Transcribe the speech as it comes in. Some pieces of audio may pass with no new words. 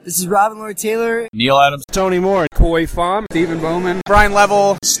This is Robin Lloyd Taylor, Neil Adams, Tony Moore, Koi Pham, Stephen Bowman, Brian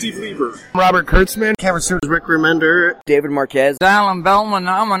Level, Steve Lieber, Robert Kurtzman, Kevin Stewart, Rick Remender, David Marquez, Alan Bellman.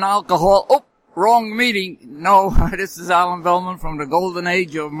 I'm an alcohol. Oh, wrong meeting. No, this is Alan Bellman from the golden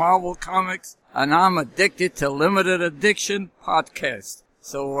age of Marvel Comics, and I'm addicted to Limited Addiction Podcast.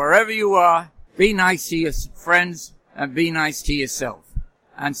 So wherever you are, be nice to your friends and be nice to yourself,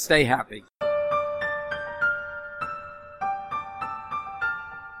 and stay happy.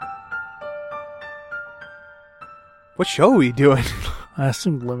 What show are we doing? I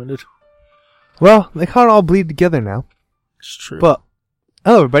assumed Limited. Well, they can't all bleed together now. It's true. But,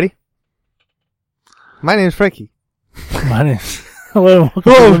 hello everybody. My name is Frankie. My name's... Hello, welcome to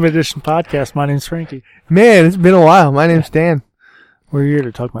the Limited Edition Podcast. My name's Frankie. Man, it's been a while. My name's Dan. We're here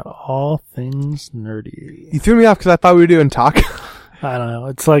to talk about all things nerdy. You threw me off because I thought we were doing talk. I don't know.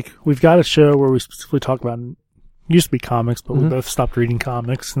 It's like we've got a show where we specifically talk about... Used to be comics, but we both stopped reading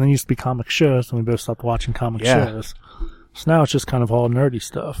comics. And then used to be comic shows, and we both stopped watching comic shows. So now it's just kind of all nerdy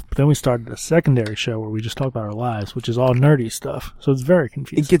stuff. But then we started a secondary show where we just talk about our lives, which is all nerdy stuff. So it's very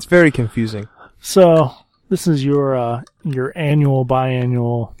confusing. It gets very confusing. So this is your annual,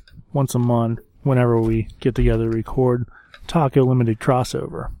 biannual, once a month, whenever we get together to record, Taco Limited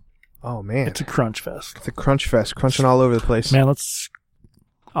crossover. Oh, man. It's a crunch fest. It's a crunch fest, crunching all over the place. Man,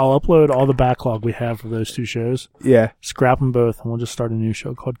 I'll upload all the backlog we have for those two shows. Yeah. Scrap them both, and we'll just start a new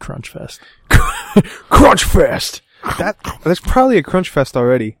show called Crunch Fest. Crunch Fest! That's probably a crunch fest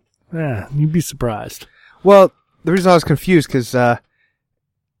already. Yeah, you'd be surprised. Well, the reason I was confused because Dan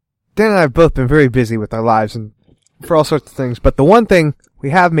and I have both been very busy with our lives and for all sorts of things. But the one thing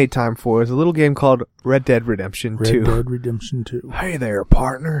we have made time for is a little game called Red Dead Redemption 2. Red Dead Redemption 2. Hey there,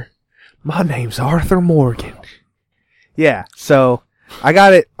 partner. My name's Arthur Morgan. Yeah, so I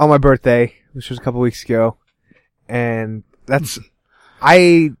got it on my birthday, which was a couple weeks ago, and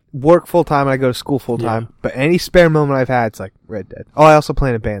I work full-time and I go to school full-time, but any spare moment I've had, it's like Red Dead. Oh, I also play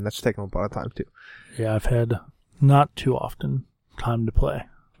in a band. That's taking up a lot of time, too. Yeah, I've had not too often time to play,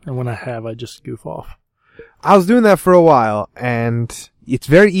 and when I have, I just goof off. I was doing that for a while, and it's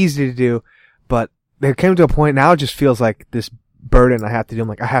very easy to do, but there came to a point now it just feels like this burden I have to do. I'm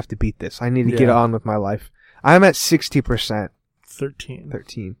like, I have to beat this. I need to get on with my life. I'm at 60%.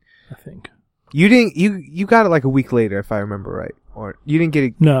 13, I think. You got it like a week later, if I remember right. Or you didn't get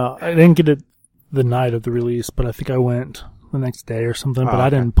it. No, I didn't get it the night of the release, but I think I went the next day or something, but I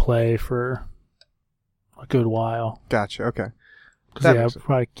didn't play for a good while. Gotcha, okay. Because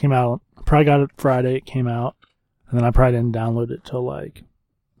probably came out, probably got it Friday, it came out, and then I probably didn't download it till like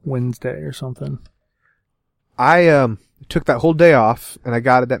Wednesday or something. I took that whole day off, and I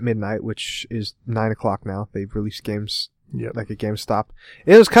got it at midnight, which is 9 o'clock now. They've released games like at GameStop.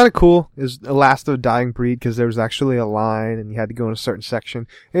 It was kind of cool. It was the last of a dying breed because there was actually a line, and you had to go in a certain section.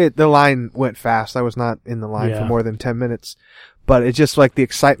 The line went fast. I was not in the line for more than 10 minutes. But it just like the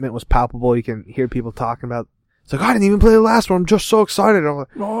excitement was palpable. You can hear people talking about, it's like, I didn't even play the last one. I'm just so excited. I'm like,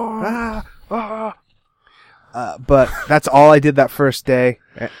 but that's all I did that first day.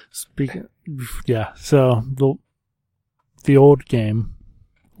 So the old game,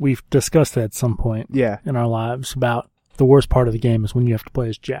 we've discussed that at some point in our lives about the worst part of the game is when you have to play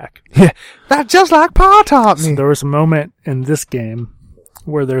as Jack. Yeah, that's just like Pa taught me. So there was a moment in this game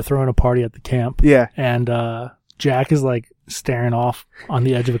where they're throwing a party at the camp. Yeah. And Jack is like staring off on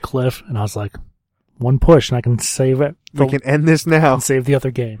the edge of a cliff, and I was like, one push and I can save it. We can end this now. And save the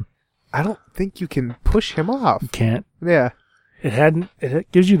other game. I don't think you can push him off. You can't. Yeah.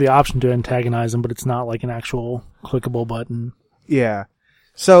 It gives you the option to antagonize him, but it's not like an actual clickable button. Yeah.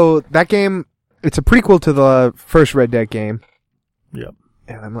 So that game, it's a prequel to the first Red Dead game. Yep.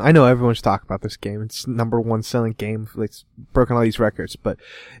 And I know everyone's talking about this game. It's #1 selling game. It's broken all these records, but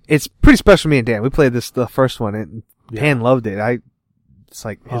it's pretty special to me and Dan. We played the first one, and Dan loved it. It's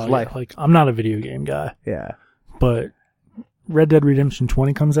like his life. Yeah. Like, I'm not a video game guy. Yeah. But Red Dead Redemption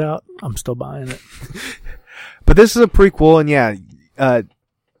 20 comes out, I'm still buying it. But this is a prequel, and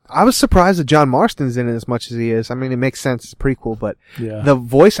I was surprised that John Marston's in it as much as he is. I mean, it makes sense, it's a prequel, but the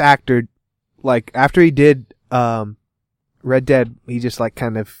voice actor, like, after he did Red Dead, he just, like,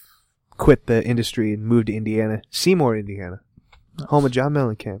 kind of quit the industry and moved to Indiana, Seymour, Indiana, home of John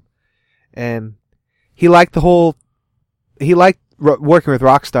Mellencamp. And he liked working with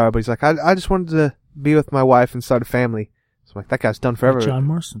Rockstar, but he's like, I just wanted to be with my wife and start a family. So I'm like, that guy's done forever. Like John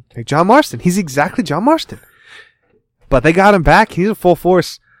Marston. Like John Marston. He's exactly John Marston. But they got him back. He's a full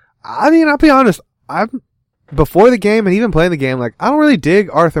force. I mean, I'll be honest. Before the game and even playing the game, like, I don't really dig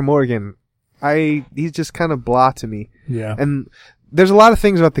Arthur Morgan. He's just kind of blah to me. Yeah. And there's a lot of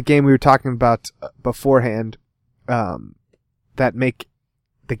things about the game we were talking about beforehand, that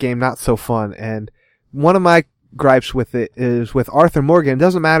the game not so fun. And one of my gripes with it is with Arthur Morgan. It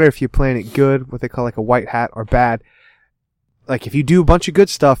doesn't matter if you're playing it good, what they call like a white hat, or bad. Like, if you do a bunch of good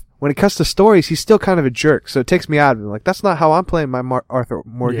stuff, when it comes to stories, he's still kind of a jerk. So it takes me out of it. Like, that's not how I'm playing my Arthur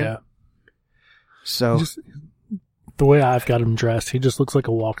Morgan. Yeah. So. The way I've got him dressed, he just looks like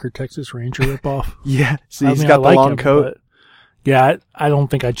a Walker Texas Ranger ripoff. Yeah. So he's got the long coat. Yeah, I don't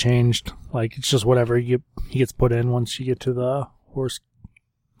think I changed. Like, it's just whatever he gets put in once you get to the horse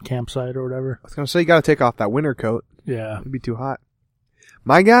campsite or whatever. I was going to say, you got to take off that winter coat. Yeah. It'd be too hot.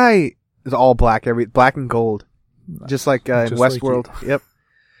 My guy is all black, black and gold. Just like in Westworld. Like yep.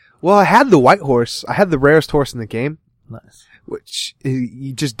 Well, I had the white horse. I had the rarest horse in the game. Nice. Which,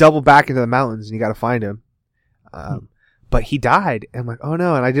 you just double back into the mountains and you got to find him. But he died. And I'm like, oh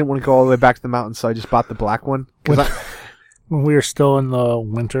no. And I didn't want to go all the way back to the mountains, so I just bought the black one. When we were still in the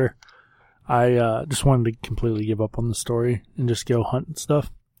winter, I just wanted to completely give up on the story and just go hunt and stuff.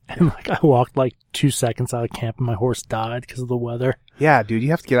 And like, I walked like 2 seconds out of camp and my horse died because of the weather. Yeah, dude,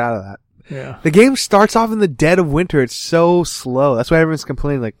 you have to get out of that. Yeah. The game starts off in the dead of winter. It's so slow. That's why everyone's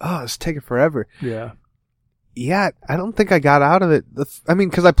complaining, like, oh, it's taking forever. Yeah. Yeah, I don't think I got out of it. I mean,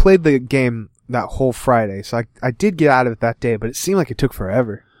 because I played the game that whole Friday, so I did get out of it that day, but it seemed like it took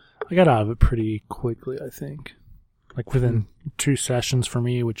forever. I got out of it pretty quickly, I think. Like within 2 sessions for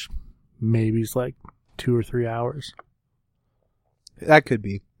me, which maybe is like 2 or 3 hours. That could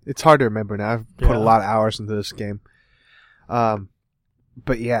be. It's hard to remember now. I've put a lot of hours into this game.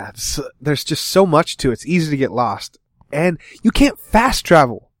 But yeah, there's just so much to it. It's easy to get lost. And you can't fast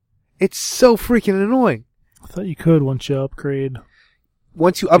travel. It's so freaking annoying. I thought you could once you upgrade.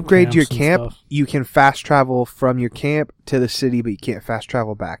 Once you upgrade your camp, stuff. You can fast travel from your camp to the city, but you can't fast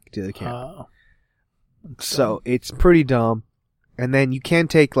travel back to the camp. So it's pretty dumb. And then you can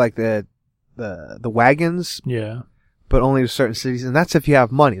take like the wagons. Yeah. But only to certain cities. And that's if you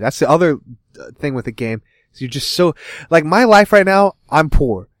have money. That's the other thing with the game. So you're just so, like my life right now, I'm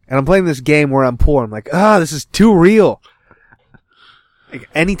poor. And I'm playing this game where I'm poor. I'm like, this is too real. Like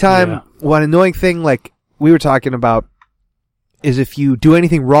anytime, one annoying thing like we were talking about is if you do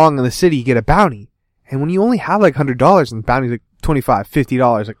anything wrong in the city, you get a bounty. And when you only have like $100 and the bounty's like $25,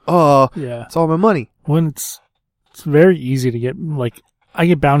 $50, like, it's all my money. When it's very easy to get, like, I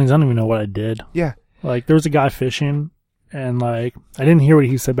get bounties, I don't even know what I did. Yeah. Like, there was a guy fishing, and like, I didn't hear what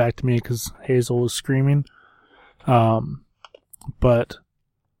he said back to me because Hazel was screaming. But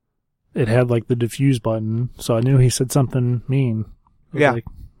it had like the diffuse button, so I knew he said something mean. Yeah. Like,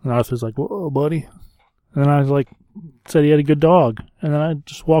 and Arthur's like, whoa, buddy. And then I was like, said he had a good dog. And then I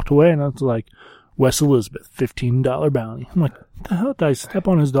just walked away and I was like, West Elizabeth, $15 bounty. I'm like, what the hell? Did I step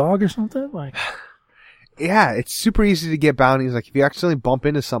on his dog or something? Like, yeah, it's super easy to get bounties. Like if you accidentally bump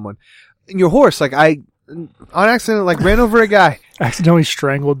into someone, and your horse, like I, on accident, like ran over a guy. Accidentally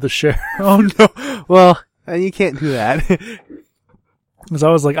strangled the sheriff. Oh no. Well, you can't do that. Because I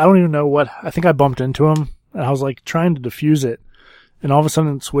was like, I don't even know what, I think I bumped into him and I was like trying to defuse it. And all of a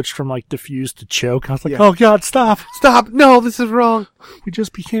sudden it switched from like diffuse to choke. I was like, oh God, stop. No, this is wrong. We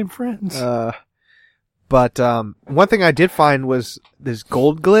just became friends. But one thing I did find was this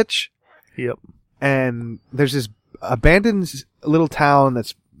gold glitch. Yep. And there's this abandoned little town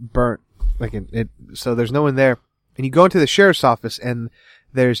that's burnt. Like so there's no one there. And you go into the sheriff's office and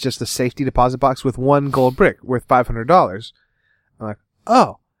there's just a safety deposit box with 1 gold brick worth $500. I'm like,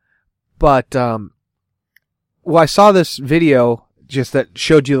 oh. But, I saw this video just that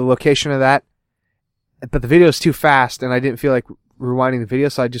showed you the location of that, but the video is too fast and I didn't feel like rewinding the video,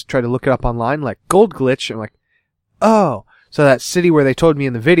 so I just tried to look it up online, like gold glitch. I'm like, oh, so that city where they told me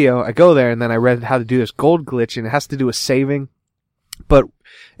in the video, I go there and then I read how to do this gold glitch, and it has to do with saving. But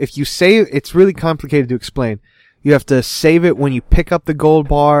if you save, it's really complicated to explain. You have to save it when you pick up the gold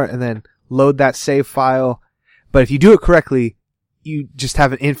bar and then load that save file. But if you do it correctly, you just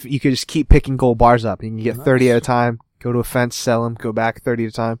have you could just keep picking gold bars up and you can get 30 at a time. Go to a fence, sell them, go back 30 at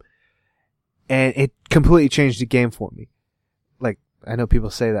a time. And it completely changed the game for me. Like, I know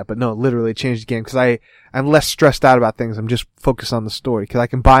people say that, but no, literally it changed the game because I'm less stressed out about things. I'm just focused on the story because I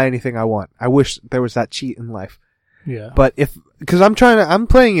can buy anything I want. I wish there was that cheat in life. Yeah. But because I'm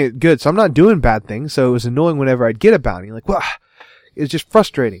playing it good, so I'm not doing bad things, so it was annoying whenever I'd get a bounty. Like, well, it's just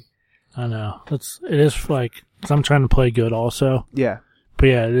frustrating. I know. It is like, because I'm trying to play good also. Yeah. But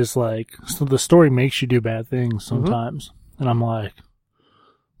yeah, it is like, so the story makes you do bad things sometimes. Mm-hmm. And I'm like,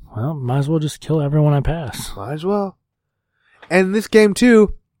 well, might as well just kill everyone I pass. Might as well. And this game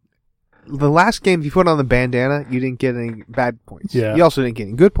too, the last game, if you put on the bandana, you didn't get any bad points. Yeah. You also didn't get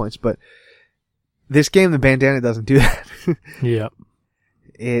any good points, but this game, the bandana doesn't do that. Yeah.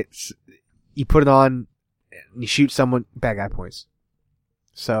 You put it on, you shoot someone, bad guy points.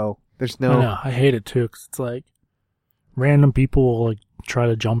 So there's I no. know. I hate it too, 'cause it's like random people will like try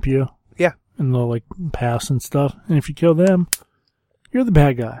to jump you. Yeah. And they'll like pass and stuff. And if you kill them, you're the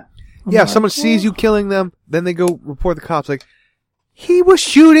bad guy. I'm Yeah, like, if someone sees you killing them, then they go report the cops like, he was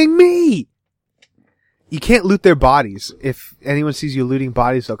shooting me! You can't loot their bodies. If anyone sees you looting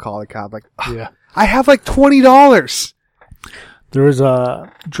bodies, they'll call the cop like, Yeah. I have like $20! There was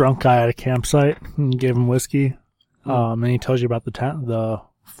a drunk guy at a campsite, and you gave him whiskey, and he tells you about the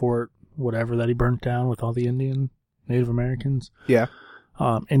fort, whatever, that he burnt down with all the Native Americans. Yeah.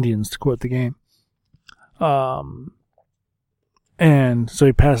 Indians, to quote the game. And so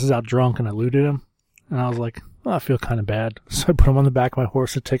he passes out drunk, and I looted him, and I was like, I feel kind of bad. So I put him on the back of my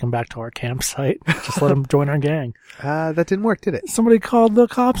horse to take him back to our campsite. Just let him join our gang. That didn't work, did it? Somebody called the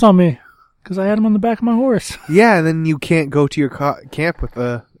cops on me because I had him on the back of my horse. Yeah, and then you can't go to your camp with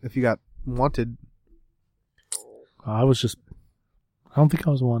if you got wanted. I don't think I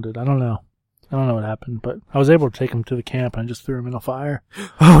was wanted. I don't know what happened, but I was able to take him to the camp and I just threw him in a fire.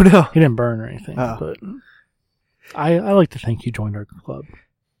 Oh no. He didn't burn or anything, Oh. but I like to think he joined our club.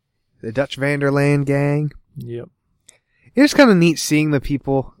 The Dutch Vanderland gang. Yep. It's kind of neat seeing the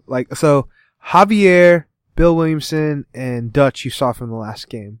people, so Javier, Bill Williamson, and Dutch you saw from the last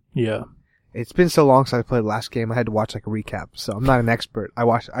game. Yeah. It's been so long since I played the last game, I had to watch like a recap, so I'm not an expert. I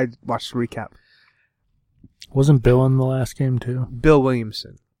watched the recap. Wasn't Bill in the last game too? Bill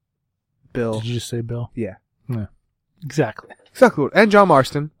Williamson. Bill. Did you just say Bill? Yeah. Yeah. Exactly. Exactly. And John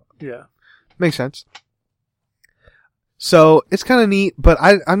Marston. Yeah. Makes sense. So, it's kind of neat, but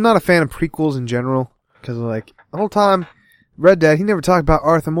I'm not a fan of prequels in general, because like, the whole time, Red Dead, he never talked about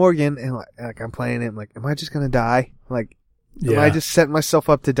Arthur Morgan, and like I'm playing it, I'm like, am I just gonna die? Like, am I just setting myself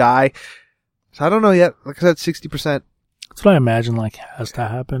up to die? So I don't know yet. Like I said, 60%. That's what I imagine like has to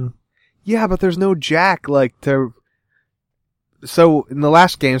happen. Yeah, but there's no Jack, so in the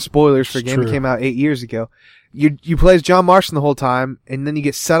last game, spoilers for a game that came out 8 years ago, you play as John Marston the whole time, and then you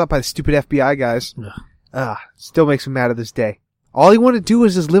get set up by the stupid FBI guys. Still makes me mad to this day. All he wanted to do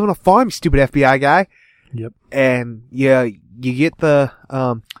was just live on a farm, you stupid FBI guy. Yep. And yeah, you get the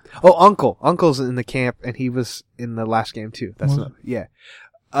Uncle. Uncle's in the camp, and he was in the last game too. That's not, yeah.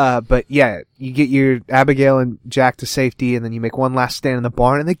 But yeah, you get your Abigail and Jack to safety, and then you make one last stand in the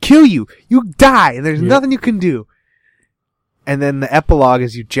barn, and they kill you. You die, and there's nothing you can do. And then the epilogue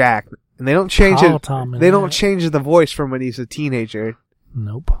is you Jack, and they don't change it. They don't change the voice from when he's a teenager.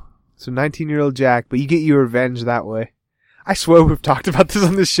 Nope. So 19-year-old Jack, but you get your revenge that way. I swear we've talked about this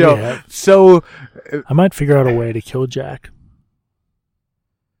on this show. Yeah. So I might figure out a way to kill Jack.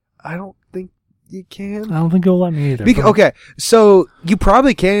 I don't think you can. I don't think he'll let me either. Okay, so you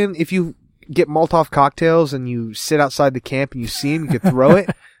probably can if you get Molotov cocktails and you sit outside the camp and you see him, you can throw it.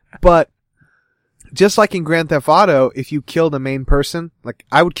 But just like in Grand Theft Auto, if you kill the main person, like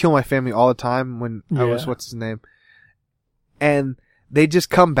I would kill my family all the time when I was, what's his name? And they just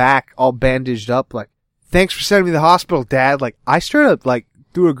come back all bandaged up like, thanks for sending me to the hospital, Dad. Like, I straight up like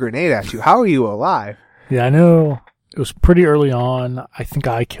threw a grenade at you. How are you alive? Yeah, I know. It was pretty early on. I think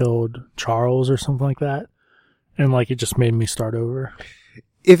I killed Charles or something like that. And like, it just made me start over.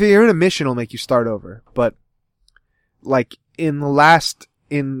 If you're in a mission, it'll make you start over. But like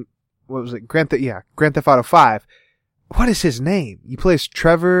what was it? Grand Theft Auto 5. What is his name? You play as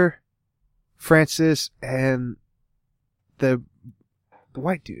Trevor, Francis, and the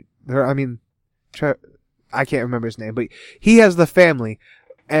white dude. I can't remember his name, but he has the family.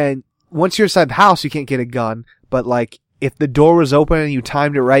 And once you're inside the house, you can't get a gun. But like, if the door was open and you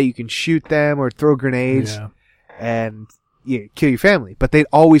timed it right, you can shoot them or throw grenades and kill your family. But they'd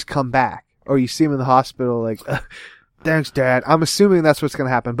always come back. Or you see them in the hospital like, thanks, Dad. I'm assuming that's what's going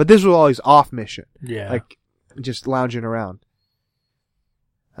to happen. But this was always off mission. Yeah. Like, just lounging around.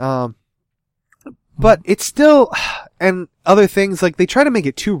 But it's still, and other things, like, they try to make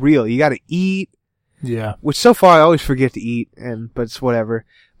it too real. You gotta eat. Yeah. Which so far I always forget to eat, but it's whatever.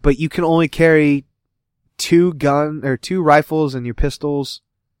 But you can only carry 2 rifles and your pistols.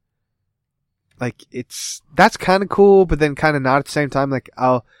 Like, that's kinda cool, but then kinda not at the same time. Like,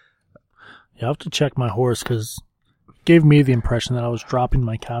 I have to check my horse, because it gave me the impression that I was dropping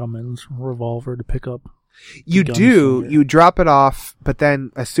my cattleman's revolver to pick up. You drop it off, but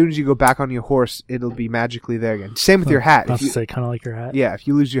then as soon as you go back on your horse, it'll be magically there again. Same with your hat. I was to say, kind of like your hat. Yeah, if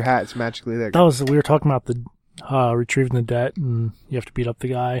you lose your hat, it's magically there again. We were talking about the retrieving the debt, and you have to beat up the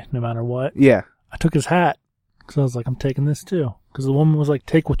guy no matter what. Yeah. I took his hat, because I was like, I'm taking this too. Because the woman was like,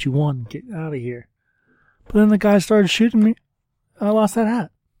 take what you want, get out of here. But then the guy started shooting me, and I lost that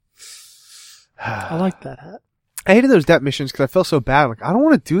hat. I like that hat. I hated those debt missions because I felt so bad. Like, I don't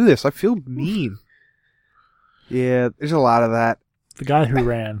want to do this. I feel mean. Yeah, there's a lot of that. the guy who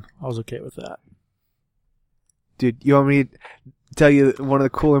ran, I was okay with that. Dude, you want me to tell you one of the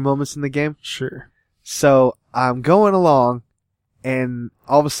cooler moments in the game? Sure. So I'm going along, and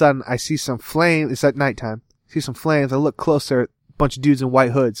all of a sudden I see some flames. It's at nighttime. I see some flames. I look closer, a bunch of dudes in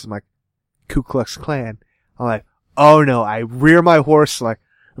white hoods. I'm like, Ku Klux Klan. I'm like, oh no. I rear my horse, like,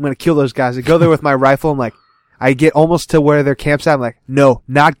 I'm gonna kill those guys. I go there with my rifle. I'm like, I get almost to where their camp's at. I'm like, no,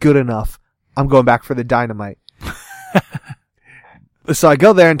 not good enough. I'm going back for the dynamite. So I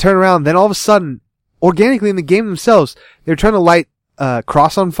go there and turn around. Then all of a sudden, organically in the game themselves, they're trying to light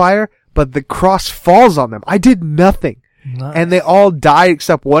cross on fire, but the cross falls on them. I did nothing. Nice. And they all died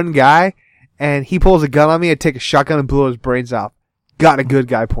except one guy, and he pulls a gun on me. I take a shotgun and blow his brains out. Got a good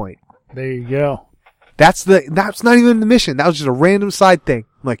guy point. There you go. That's not even the mission. That was just a random side thing.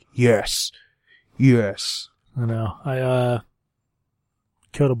 I'm like, yes. I know. I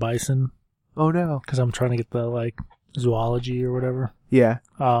killed a bison Oh no. because I'm trying to get the like zoology or whatever. Yeah.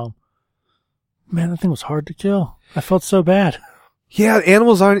 Man, that thing was hard to kill. I felt so bad. Yeah,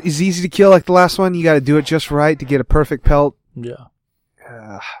 animals aren't as easy to kill like the last one. You gotta do it just right to get a perfect pelt. Yeah.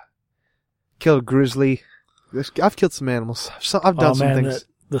 Killed a grizzly. I've killed some animals. I've done some things.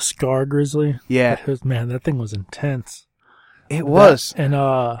 The scar grizzly. Yeah. That thing was intense. It was. And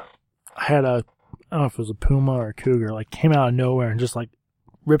I had I don't know if it was a puma or a cougar, like came out of nowhere and just like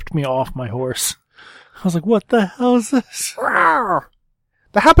ripped me off my horse. I was like, what the hell is this?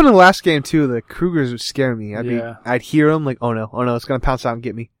 That happened in the last game too. The Krugers would scare me. Yeah. I'd hear them like, oh no, it's gonna pounce out and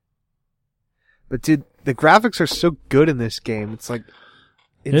get me. But dude, the graphics are so good in this game. It's like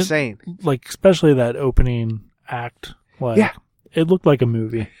insane. Like especially that opening act. Like, yeah. It looked like a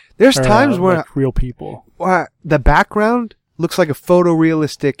movie. There's times where like real people. The background looks like a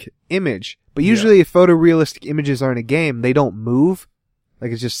photorealistic image, but usually if photorealistic images are in a game, they don't move.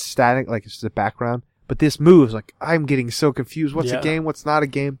 Like it's just static, like it's just a background. But this moves. Like I'm getting so confused. What's a game? What's not a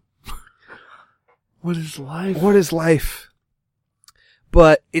game? What is life? What is life?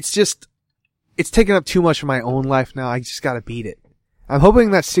 But it's taking up too much of my own life now. I just gotta beat it. I'm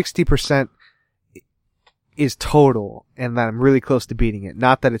hoping that 60% is total and that I'm really close to beating it.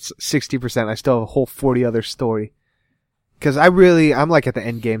 Not that it's 60%. I still have a whole 40 other story. Cause I'm like at the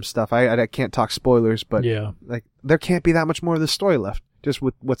end game stuff. I can't talk spoilers, but like there can't be that much more of the story left just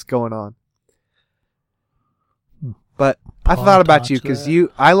with what's going on. But I thought about you because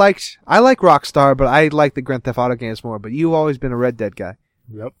I like Rockstar, but I like the Grand Theft Auto games more. But you've always been a Red Dead guy.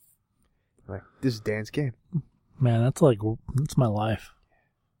 Yep. Like this is Dan's game. Man, that's my life.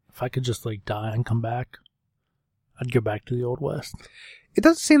 If I could just like die and come back, I'd go back to the Old West. It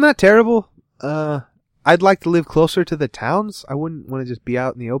doesn't seem that terrible. I'd like to live closer to the towns. I wouldn't want to just be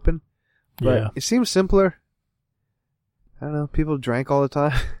out in the open. But it seems simpler. I don't know. People drank all the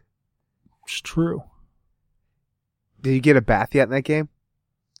time. It's true. Did you get a bath yet in that game?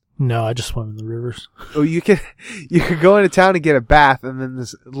 No, I just swim in the rivers. Oh, you could go into town and get a bath, and then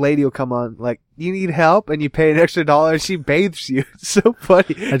this lady will come on, like, you need help, and you pay an extra $1, and she bathes you. It's so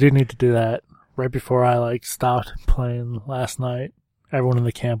funny. I do need to do that. Right before I, like, stopped playing last night, everyone in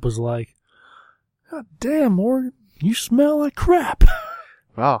the camp was like, God damn, Morgan, you smell like crap.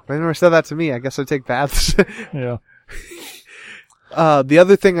 Wow, they never said that to me. I guess I take baths. Yeah. The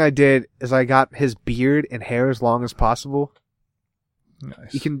other thing I did is I got his beard and hair as long as possible.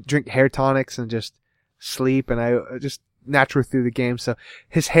 Nice. You can drink hair tonics and just sleep, and I just natural through the game. So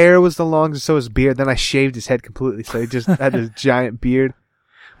his hair was the longest, so his beard. Then I shaved his head completely, so he just had this giant beard.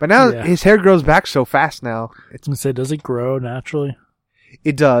 But now his hair grows back so fast now. I was gonna say, does it grow naturally?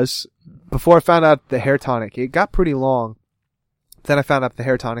 It does. Before I found out the hair tonic, it got pretty long. Then I found out the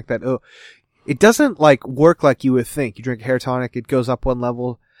hair tonic that it doesn't like work like you would think. You drink a hair tonic, it goes up one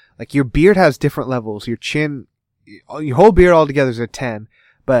level. Like your beard has different levels. Your chin, your whole beard altogether is a 10,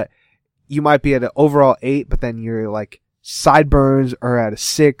 but you might be at an overall 8, but then your like sideburns are at a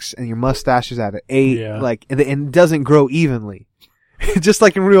 6 and your mustache is at an 8. Yeah. Like, and it doesn't grow evenly. Just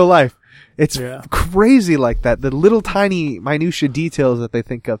like in real life. It's crazy like that. The little tiny minutia details that they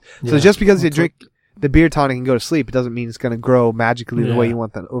think of. So just because you drink the beard tonic and go to sleep, it doesn't mean it's going to grow magically the way you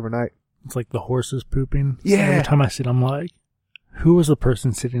want that overnight. It's like the horses pooping. Yeah. Every time I see it, I'm like, who was the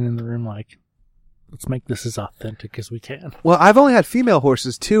person sitting in the room like, let's make this as authentic as we can. Well, I've only had female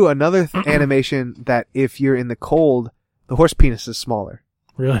horses too. Another animation that if you're in the cold, the horse penis is smaller.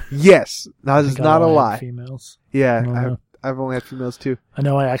 Really? Yes. That is not a lie. Females. Yeah. I've only had females too. I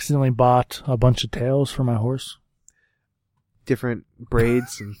know I accidentally bought a bunch of tails for my horse. Different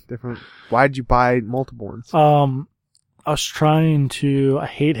braids and different. Why did you buy multiple ones? I was trying to. I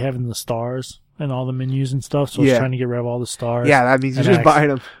hate having the stars and all the menus and stuff, so I was trying to get rid of all the stars. Yeah, that means you're just buying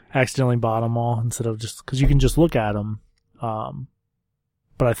them. I accidentally bought them all instead of just because you can just look at them,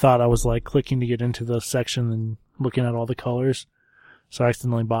 but I thought I was like clicking to get into the section and looking at all the colors. So I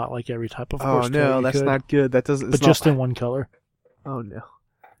accidentally bought like every type of horse. Oh no, that's not good. That doesn't. But just in one color. Oh no.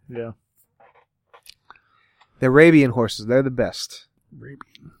 Yeah. The Arabian horses, they're the best.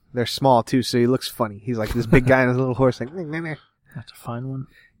 Arabian. They're small too, so he looks funny. He's like this big guy and his little horse like meh, meh, meh. That's a fine one.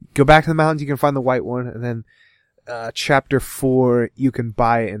 Go back to the mountains, you can find the white one, and then chapter 4 you can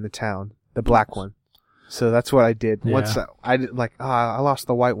buy it in the town, the black one. So that's what I did. Yeah. Once I did I lost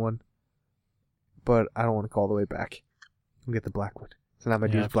the white one, but I don't want to go all the way back. I'll get the black one. So now my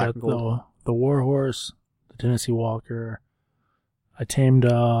dude's I've black got and gold. the War Horse, the Tennessee Walker. I tamed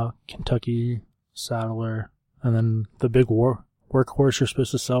Kentucky Saddler, and then the big workhorse you're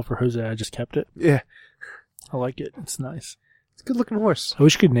supposed to sell for Jose. I just kept it. Yeah, I like it. It's nice. it's a good looking horse. I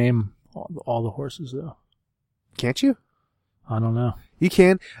wish you could name all the horses though. Can't you? I don't know. You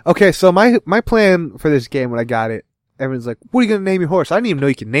can. Okay, so my plan for this game when I got it, everyone's like, "What are you gonna name your horse?" I didn't even know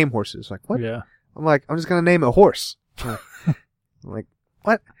you can name horses. Like, what? Yeah. I'm like, I'm just gonna name it a horse. I'm like,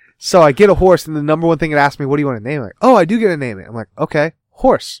 what? So I get a horse, and the number one thing it asks me, "What do you want to name it?" Like, oh, I do get to name it. I'm like, okay,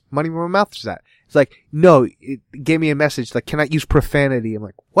 horse. Money where my mouth is at. It's like, no, it gave me a message like, cannot use profanity. I'm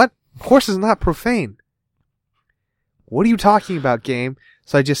like, what? Horse is not profane. What are you talking about, game?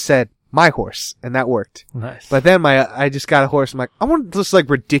 So I just said my horse, and that worked. Nice. But then I just got a horse. I'm like, I want just like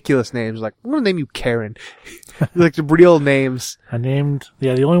ridiculous names. Like, I'm gonna name you Karen. Like the real names.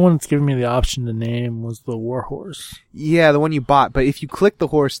 The only one that's giving me the option to name was the War Horse. Yeah, the one you bought. But if you click the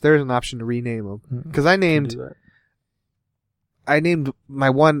horse, there's an option to rename them. Because I named my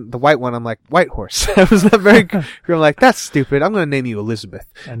one, the white one. I'm like, White Horse. I was not very. I'm like, that's stupid. I'm gonna name you Elizabeth.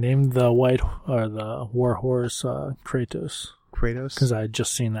 I named the the War Horse Kratos. Kratos. Because I had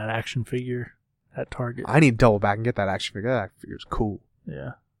just seen that action figure at Target. I need to double back and get that action figure. That action figure's cool.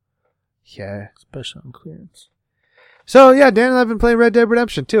 Yeah. Yeah. Especially on clearance. So yeah, Dan and I've been playing Red Dead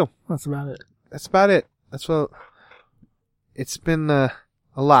Redemption too. That's about it. That's about it. That's what. It's been a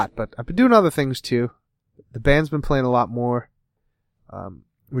lot, but I've been doing other things too. The band's been playing a lot more.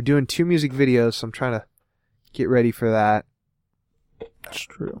 We're doing 2 music videos, so I'm trying to get ready for that. That's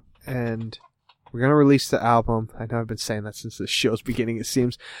true. And we're gonna release the album. I know I've been saying that since the show's beginning, it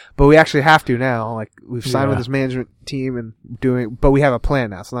seems, but we actually have to now. Like we've signed with this management team and but we have a plan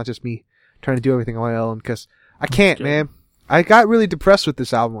now. It's not just me trying to do everything on my own because I can't, man. I got really depressed with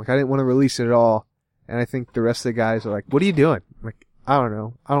this album. Like I didn't want to release it at all, and I think the rest of the guys are like, "What are you doing?" I'm like, I don't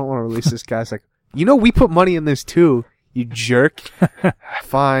know. I don't want to release this. Guy's like, we put money in this too. You jerk.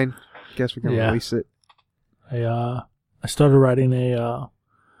 Fine. Guess we can release it. I started writing a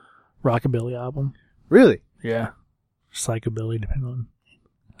rockabilly album. Really? Yeah. Psychobilly, depending on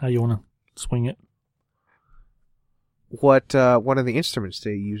how you want to swing it. What one of the instruments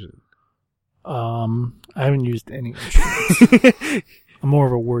do you use? I haven't used any instruments. I'm more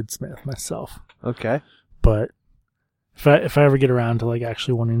of a wordsmith myself. Okay. But if I ever get around to like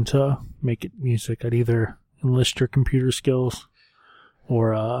actually wanting to make it music, I'd either enlist your computer skills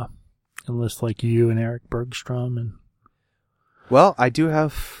or enlist like you and Eric Bergstrom and well, I do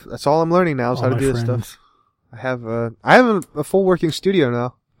have. That's all I'm learning now is how to do this stuff. I have a full working studio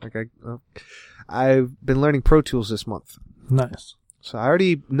now. Like I've been learning Pro Tools this month. Nice. So I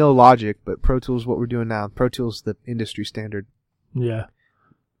already know Logic, but Pro Tools is what we're doing now. Pro Tools is the industry standard. Yeah.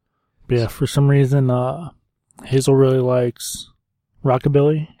 But yeah, for some reason, Hazel really likes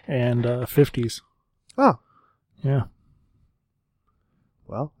rockabilly and 50s. Oh. Yeah.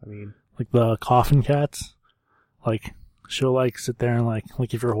 Well, I mean, like the Coffin Cats, like she'll like sit there and like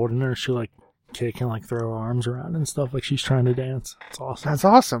if you're holding her, she'll like kick and like throw her arms around and stuff like she's trying to dance. It's awesome. That's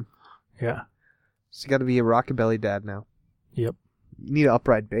awesome. Yeah. So you got to be a rockabilly dad now. Yep. You need an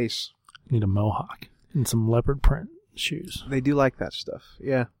upright bass. Need a mohawk and some leopard print shoes. They do like that stuff.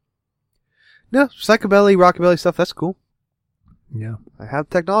 Yeah. No, psychobilly, rockabilly stuff. That's cool. Yeah. I have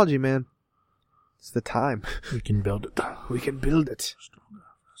technology, man. It's the time. We can build it. We can build it.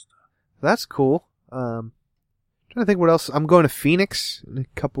 That's cool. Trying to think what else. I'm going to Phoenix in a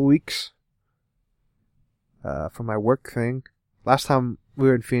couple weeks. For my work thing. Last time we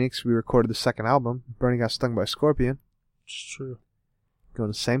were in Phoenix, we recorded the second album, Bernie Got Stung by a Scorpion. It's true.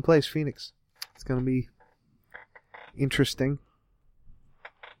 Going to the same place, Phoenix. It's going to be interesting.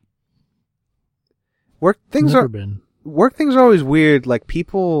 Work things are always weird. Like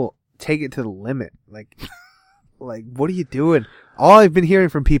people take it to the limit. Like what are you doing? All I've been hearing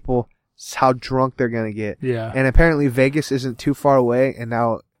from people is how drunk they're gonna get. Yeah. And apparently Vegas isn't too far away, and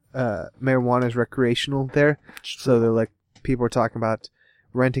now marijuana is recreational there. So they're like, people are talking about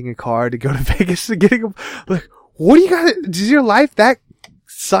renting a car to go to Vegas and getting them. Like, what do you got? Is your life that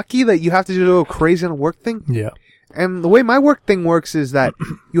sucky that you have to do a crazy on a work thing? Yeah. And the way my work thing works is that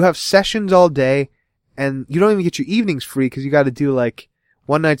you have sessions all day, and you don't even get your evenings free because you got to do like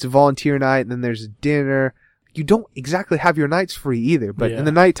one night's a volunteer night, and then there's a dinner. You don't exactly have your nights free either, but in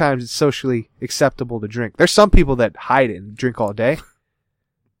the night times it's socially acceptable to drink. There's some people that hide it and drink all day.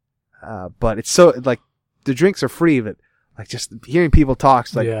 But it's so, like, the drinks are free, but like just hearing people talk,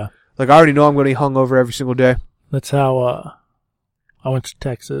 it's like, like I already know I'm going to be hungover every single day. That's how, I went to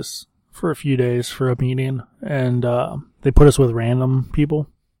Texas for a few days for a meeting, and, they put us with random people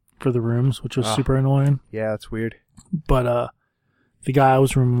for the rooms, which was super annoying. Yeah, that's weird. But, the guy I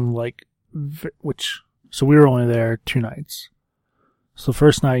was rooming, like, so we were only there 2 nights. So the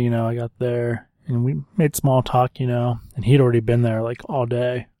first night, I got there and we made small talk, and he'd already been there like all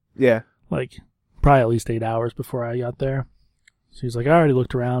day. Yeah. Like probably at least 8 hours before I got there. So he's like, I already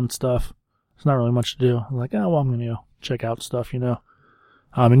looked around and stuff. There's not really much to do. I'm like, oh, well, I'm going to go check out stuff,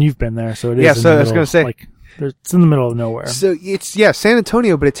 and you've been there. So it is. Yeah, so I was going to say. Like, it's in the middle of nowhere. So it's, San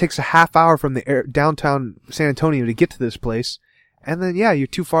Antonio, but it takes a half hour from the downtown San Antonio to get to this place. And then, you're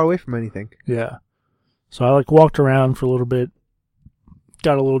too far away from anything. Yeah. So I like walked around for a little bit,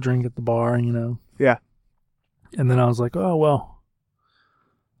 got a little drink at the bar, Yeah. And then I was like, oh, well,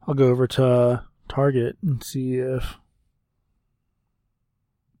 I'll go over to Target and see if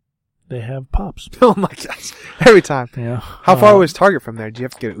they have Pops. Oh my gosh. Every time. Yeah. How far was Target from there? Did you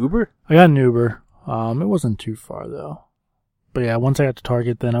have to get an Uber? I got an Uber. It wasn't too far though. But yeah, once I got to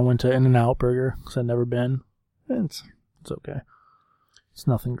Target, then I went to In-N-Out Burger because I'd never been. And it's okay. It's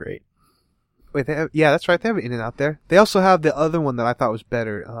nothing great. Wait, that's right. They have an In-N-Out there. They also have the other one that I thought was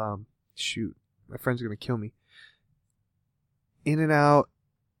better. Shoot, my friends are gonna kill me. In-N-Out.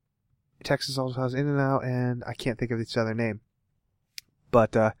 Texas also has In-N-Out, and I can't think of its other name.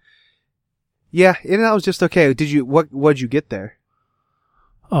 But In-N-Out was just okay. What'd you get there?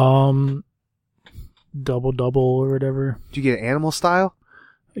 Double or whatever. Did you get an animal style?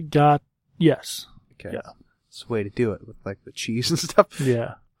 Yes. Okay. Yeah. That's the way to do it with like the cheese and stuff.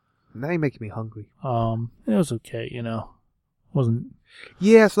 Yeah. Now you're making me hungry. It was okay, Wasn't.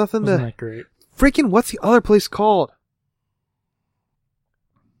 Yeah, it's nothing wasn't that great. Freaking, what's the other place called?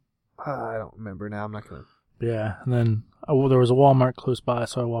 I don't remember now. I'm not gonna. Yeah, and then there was a Walmart close by,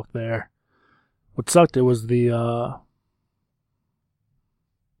 so I walked there. What sucked, it was the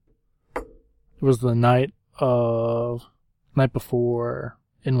night before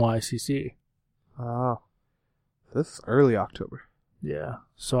NYCC. Oh, this is early October. Yeah,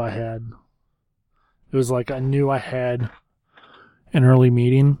 so it was like I knew I had an early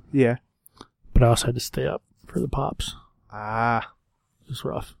meeting. Yeah. But I also had to stay up for the Pops. It was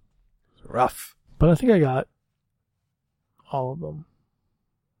rough. Rough. But I think I got all of them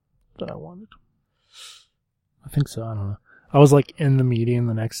that I wanted. I think so, I don't know. I was like in the meeting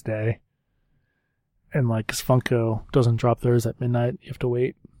the next day. And like, 'cause Funko doesn't drop theirs at midnight, you have to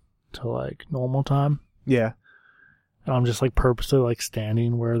wait till like normal time. Yeah. And I'm just like purposely like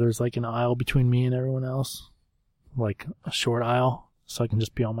standing where there's like an aisle between me and everyone else. Like a short aisle. So I can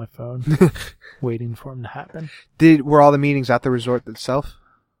just be on my phone waiting for them to happen. Were all the meetings at the resort itself?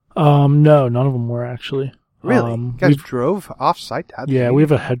 No, none of them were actually. Really? You guys drove off-site? Yeah, we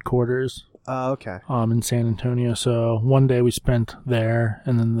have a headquarters. Oh, okay. In San Antonio. So one day we spent there,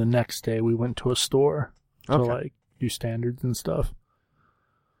 and then the next day we went to a store to like do standards and stuff.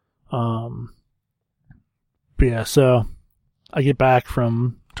 But yeah, so I get back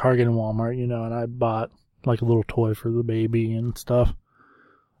from Target and Walmart, and I bought like a little toy for the baby and stuff,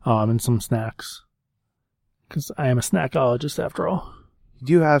 and some snacks. 'Cause I am a snackologist after all. You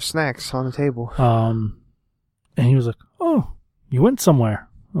do have snacks on the table. And he was like, "Oh, you went somewhere?"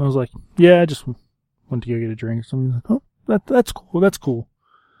 I was like, "Yeah, I just went to go get a drink." So he's like, "Oh, that's cool. That's cool."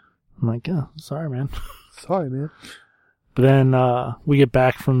 I'm like, "Yeah, sorry, man." Sorry, man. But then we get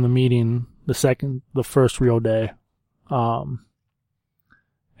back from the meeting, the first real day, and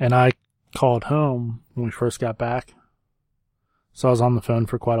I called home when we first got back. So I was on the phone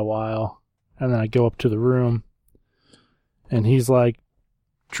for quite a while, and then I go up to the room, and he's like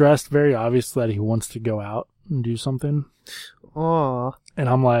dressed very obvious that he wants to go out and do something. Aww. And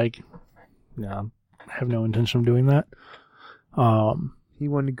I'm like, yeah, I have no intention of doing that. He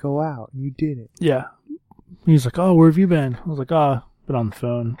wanted to go out, and you did it. Yeah. He's like, "Oh, where have you been?" I was like, been on the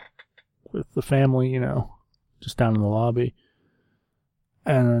phone with the family, just down in the lobby.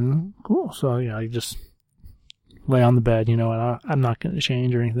 And then, cool. So, yeah, I just lay on the bed, and I'm not going to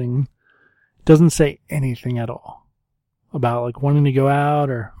change or anything. Doesn't say anything at all about, like, wanting to go out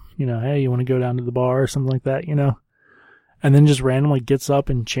or, hey, you want to go down to the bar or something like that, And then just randomly gets up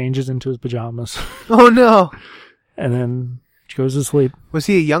and changes into his pajamas. Oh, no. And then goes to sleep. Was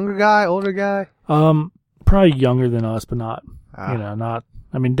he a younger guy, older guy? Probably younger than us, but not, not,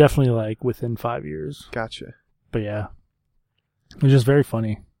 I mean, definitely like within 5 years. Gotcha. But yeah. It was just very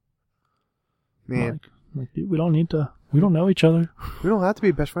funny. Man. Dude, we don't know each other. We don't have to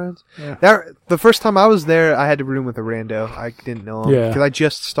be best friends. Yeah. The first time I was there, I had to room with a rando. I didn't know him. Yeah. Because I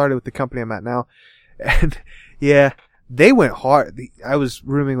just started with the company I'm at now. And, yeah, they went hard. I was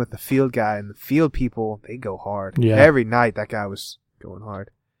rooming with the field guy, and the field people, they go hard. Yeah. Every night, that guy was going hard.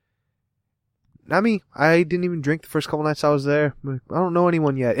 Not me. I didn't even drink the first couple nights I was there. I don't know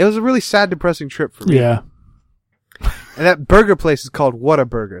anyone yet. It was a really sad, depressing trip for me. Yeah. And that burger place is called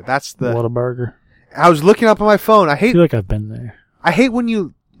Whataburger. That's the... Whataburger. I was looking up on my phone. I I feel like I've been there. hate when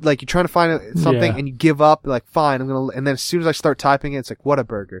you're trying to find something Yeah. and you give up, like, fine, and then as soon as I start typing it, it's like,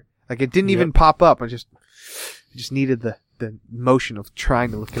 Whataburger. Like, it didn't even pop up. I just needed the motion of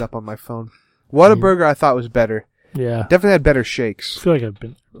trying to look it up on my phone. Whataburger I thought was better. Yeah. Definitely had better I shakes. feel like I've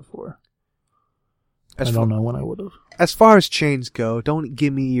been there before. I don't know when I would have. As far as chains go, don't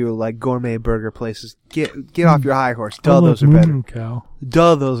give me your, like, gourmet burger places. Get off your high horse. Duh, those are better. Cow.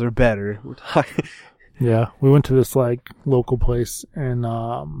 Duh, those are better. Yeah, we went to this like local place in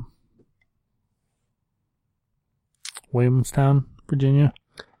Williamstown, Virginia,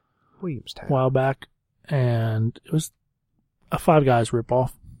 Williamstown. a while back, and it was a Five Guys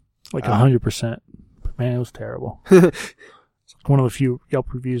ripoff, like 100%. But man, it was terrible. It's one of the few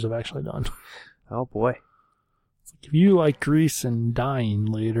Yelp reviews I've actually done. Oh boy. If you like grease and dying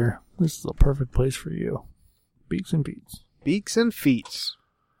later, this is a perfect place for you. Beaks and Beats. Beaks and feets.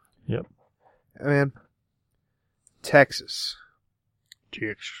 Yep. Man. Texas.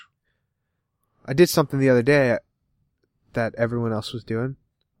 Cheers. I did something the other day that everyone else was doing.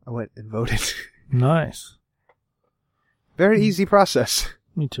 I went and voted. Nice. Very easy process.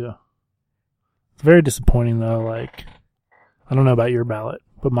 Me too. It's very disappointing though, like, I don't know about your ballot,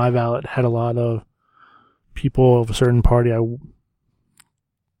 but my ballot had a lot of people of a certain party I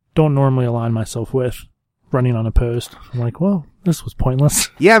don't normally align myself with running unopposed. I'm like, well, this was pointless.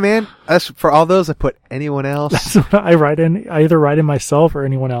 Yeah, man. That's for all those I put anyone else. That's what I write in. I either write in myself or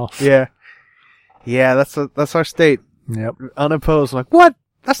anyone else. Yeah. Yeah, that's our state. Yep. Unopposed. I'm like, what?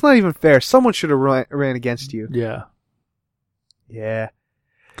 That's not even fair. Someone should have ran against you. Yeah. Yeah.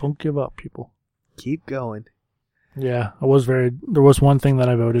 Don't give up, people. Keep going. Yeah. There was one thing that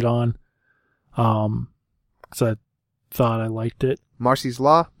I voted on. Cause I thought I liked it. Marcy's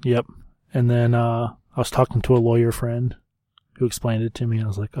Law? Yep. And then, I was talking to a lawyer friend who explained it to me, and I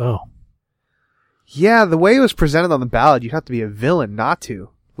was like, oh. Yeah, the way it was presented on the ballot, you'd have to be a villain not to.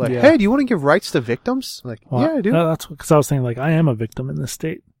 Like, Yeah. hey, do you want to give rights to victims? Like, Well, yeah, I do. That's because I was saying, like, I am a victim in this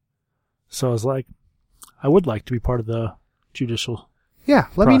state. So I was like, I would like to be part of the judicial Yeah,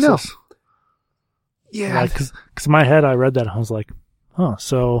 let process. me know. Yeah. Because in my head, I read that, and I was like, huh,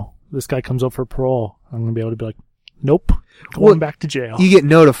 so this guy comes up for parole. I'm going to be able to be like, nope, going back to jail. You get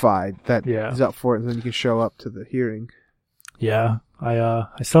notified that Yeah. he's up for it, and then you can show up to the hearing. Yeah, I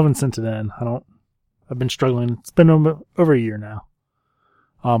still haven't sent it in. I've been struggling. It's been over a year now.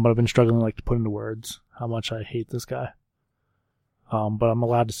 But I've been struggling like to put into words how much I hate this guy. But I'm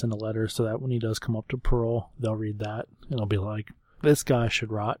allowed to send a letter so that when he does come up to parole, they'll read that and it'll be like, this guy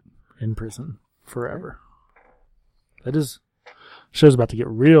should rot in prison forever. Show's about to get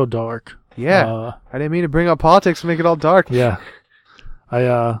real dark. Yeah. I didn't mean to bring up politics and make it all dark. Yeah.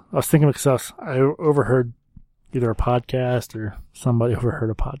 I was thinking because I overheard either a podcast or somebody overheard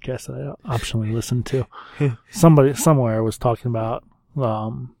a podcast that I optionally listened to. Somebody somewhere was talking about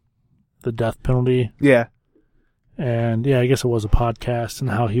the death penalty. Yeah. And yeah, I guess it was a podcast, and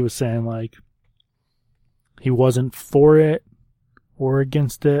how he was saying like he wasn't for it or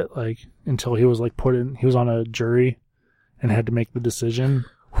against it, like until he was like he was on a jury and had to make the decision.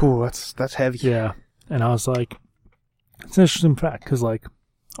 Whew, that's heavy. Yeah. And I was like, it's an interesting fact, because like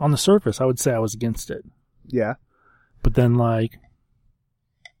on the surface, I would say I was against it. Yeah. But then like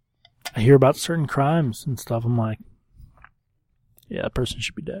I hear about certain crimes and stuff. I'm like, yeah, that person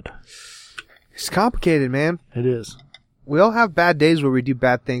should be dead. It's complicated, man. It is. We all have bad days where we do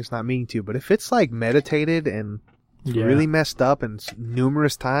bad things not meaning to, but if it's like meditated and Yeah. really messed up and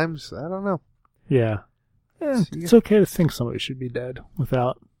numerous times, I don't know. Yeah. It's okay to think somebody should be dead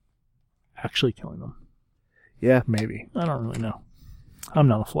without actually killing them. Yeah. Maybe. I don't really know. I'm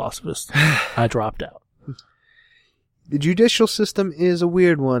not a philosophist. I dropped out. The judicial system is a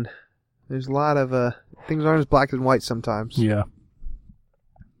weird one. There's a lot of things aren't as black and white sometimes. Yeah.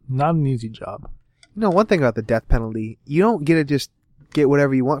 Not an easy job. You know, one thing about the death penalty, you don't get to just get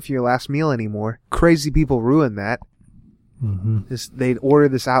whatever you want for your last meal anymore. Crazy people ruin that. Mm-hmm. They'd order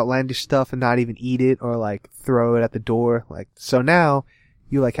this outlandish stuff and not even eat it, or like throw it at the door. Like, so now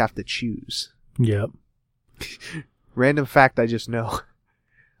you like have to choose. Yep. Random fact I just know.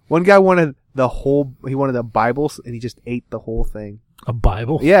 One guy wanted he wanted a Bible, and he just ate the whole thing. A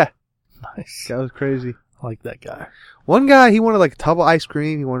Bible? Yeah. Nice. That was crazy. I like that guy. One guy, he wanted like a tub of ice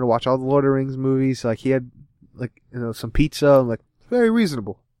cream. He wanted to watch all the Lord of the Rings movies. Like he had like, some pizza. I'm like, very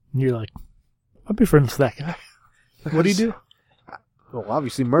reasonable. And you're like, I'd be friends with that guy. What do you do? Well,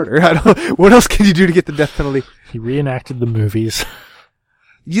 obviously murder. What else can you do to get the death penalty? He reenacted the movies.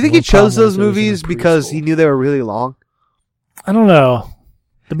 Do you think One he chose time those when I was in movies because preschool. he knew they were really long? I don't know.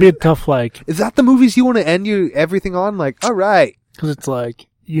 It'd be a tough, like, Is that the movies you want to end everything on? Like, all right. because it's like,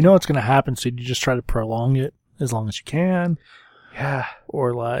 you know what's going to happen, so you just try to prolong it as long as you can. Yeah.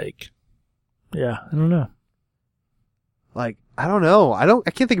 Or like, yeah, I don't know. Like, I don't know.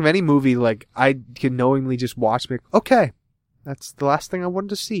 I can't think of any movie like I could knowingly just watch. Like, okay, that's the last thing I wanted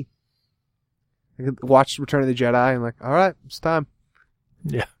to see. I could watch Return of the Jedi and like, all right, it's time.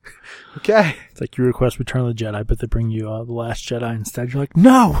 Yeah. Okay. It's like you request Return of the Jedi, but they bring you The Last Jedi instead. You're like,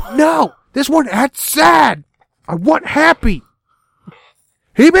 no! No, this one had sad. I want happy.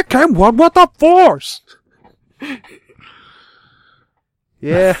 He became one with the Force.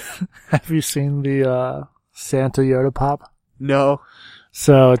 Yeah. Have you seen the Santa Yoda pop? No.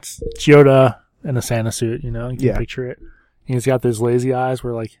 So it's Yoda in a Santa suit, you know? You can Yeah. picture it. And he's got those lazy eyes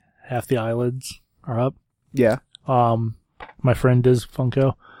where like half the eyelids are up. Yeah. My friend Diz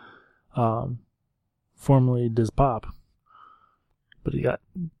Funko, formerly Diz Pop, but he got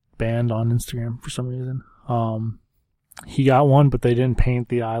banned on Instagram for some reason. He got one, but they didn't paint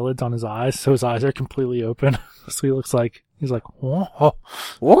the eyelids on his eyes, so his eyes are completely open. So he looks like, he's like, whoa,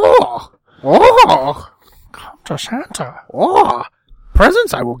 Oh. Oh. come to Santa. Oh.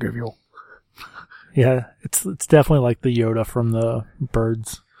 Presents I will give you. Yeah, it's definitely like the Yoda from the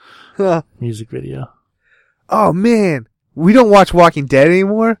Birds Huh. music video. Oh man, we don't watch Walking Dead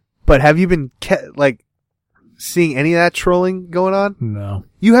anymore. But have you been seeing any of that trolling going on? No.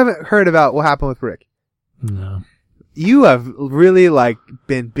 You haven't heard about what happened with Rick. No. You have really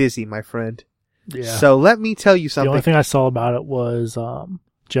been busy, my friend. Yeah. So let me tell you The something. only thing I saw about it was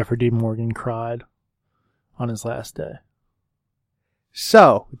Jeffrey D. Morgan cried on his last day.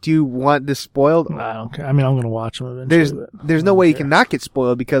 So, do you want this spoiled? I don't care. I mean, I'm going to watch him eventually. There's no way you can not get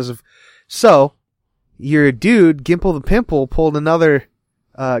spoiled because of. So, your dude Gimple the Pimple pulled another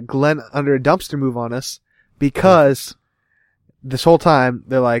Glenn under a dumpster move on us because this whole time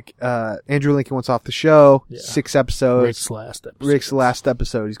they're like Andrew Lincoln wants off the show. Yeah. 6 episodes. Rick's last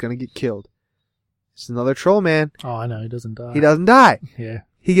episode. He's gonna get killed. It's another troll, man. Oh, I know. He doesn't die. He doesn't die. Yeah.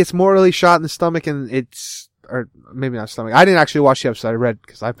 He gets mortally shot in the stomach, and or maybe not stomach. I didn't actually watch the episode. I read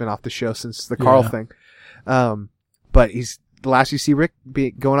because I've been off the show since the Carl thing. But the last you see Rick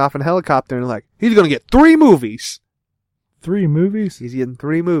going off in a helicopter, and like he's gonna get 3 movies. 3 movies? He's getting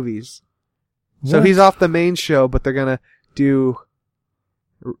 3 movies. So What? he's off the main show, but they're gonna do,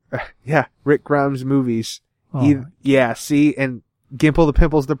 Rick Grimes movies. Oh. See, and Gimple the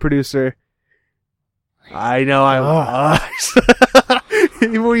Pimple's the producer. I know,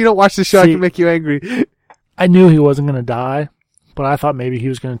 even when you don't watch the show, I See, can make you angry. I knew he wasn't going to die, but I thought maybe he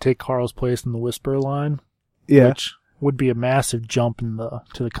was going to take Carl's place in the Whisper line. Yeah. Which would be a massive jump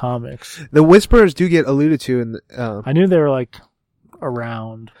to the comics. The Whisperers do get alluded to in the, I knew they were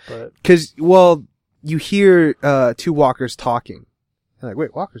around, but you hear 2 walkers talking. And like,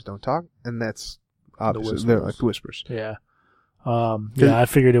 wait, walkers don't talk? And that's obviously, they're like the Whispers. yeah. I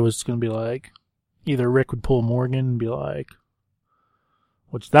figured it was going to be either Rick would pull Morgan and be like,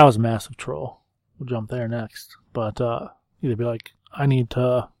 which that was a massive troll. We'll jump there next. But, either be like, I need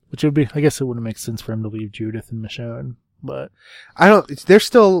to, which would be, I guess it wouldn't make sense for him to leave Judith and Michonne, but. They're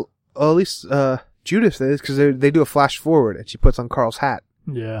still, at least, Judith is, because they do a flash forward and she puts on Carl's hat.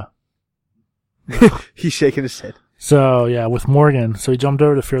 Yeah. He's shaking his head. So, yeah, with Morgan, so he jumped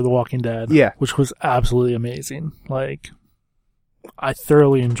over to Fear the Walking Dead. Yeah. Which was absolutely amazing. I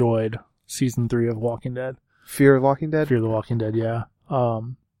thoroughly enjoyed season 3 of Walking Dead. Fear of Walking Dead? Fear the Walking Dead, yeah.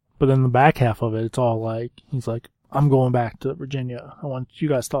 But then the back half of it, it's all he's like, I'm going back to Virginia. I want you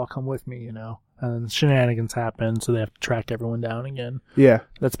guys to all come with me, you know. And then shenanigans happen, so they have to track everyone down again. Yeah.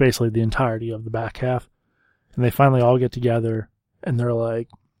 That's basically the entirety of the back half. And they finally all get together, and they're like,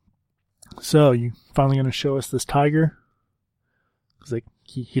 so, you finally going to show us this tiger? Because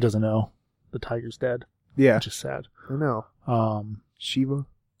he doesn't know the tiger's dead. Yeah. Which is sad. I know. Shiva.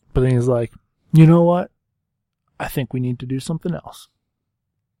 But then he's like, you know what? I think we need to do something else.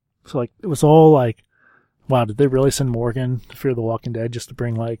 So it was all wow, did they really send Morgan to Fear the Walking Dead just to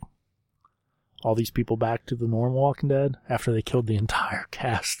bring all these people back to the normal Walking Dead after they killed the entire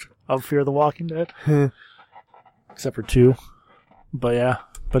cast of Fear the Walking Dead? Except for 2. But yeah.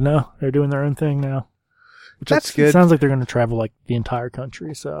 But no, they're doing their own thing now. That's It good. sounds like they're going to travel like the entire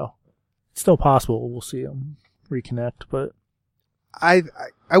country, so it's still possible we'll see them reconnect. But I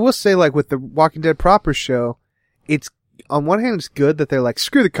will say, like, with the Walking Dead proper show, it's, on one hand, it's good that they're like,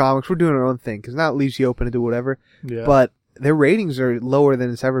 screw the comics, we're doing our own thing, because now it leaves you open to do whatever. yeah, But their ratings are lower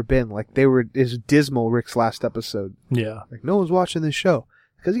than it's ever been. Like, is dismal, Rick's last episode. yeah, Like, no one's watching this show.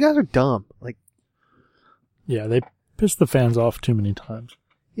 Because you guys are dumb. Like, yeah, they pissed the fans off too many times.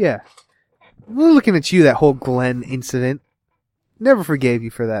 yeah. We're looking at you, that whole Glenn incident. Never forgave you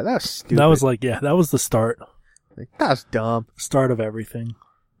for that. That was stupid. That was like, yeah, that was the start Like, that was dumb. of everything.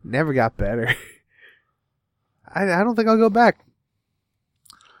 Never got better. I don't think I'll go back.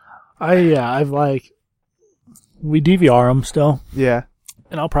 I've like, we DVR them still, Yeah.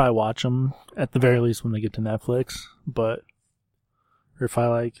 and I'll probably watch them at the very least when they get to Netflix. But or if I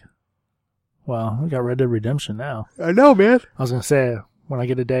like, well, we got Red Dead Redemption now. I know, man. I was gonna say when I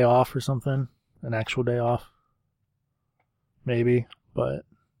get a day off or something, an actual day off, maybe. But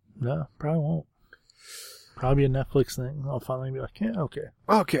no, probably won't. Probably a Netflix thing. I'll finally be like, yeah, okay.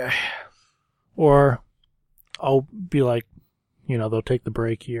 Okay. Or I'll be like, they'll take the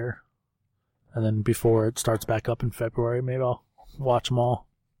break here, and then before it starts back up in February, maybe I'll watch them all.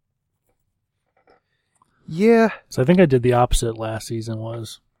 Yeah. So I think I did the opposite last season.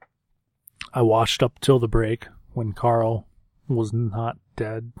 Was I watched up till the break when Carl was not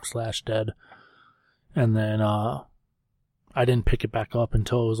dead, and then I didn't pick it back up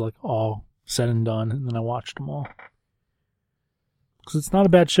until it was like all said and done, and then I watched them all. Because it's not a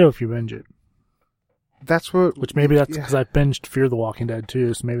bad show if you binge it. That's what... Which maybe that's yeah. because I binged Fear the Walking Dead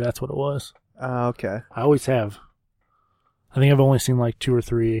too, so maybe that's what it was. Okay. I always have. I think I've only seen like 2 or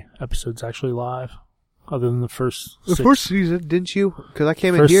 3 episodes actually live, other than the first The 6. first season, didn't you? Because I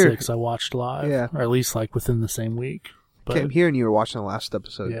came in First here. 6 I watched live, Yeah. or at least like within the same week. But Came here and you were watching the last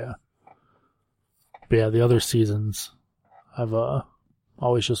episode. yeah, but yeah, the other seasons I've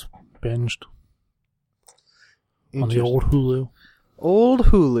always just binged on the old Hulu. Old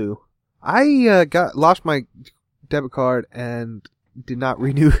Hulu. I lost my debit card and did not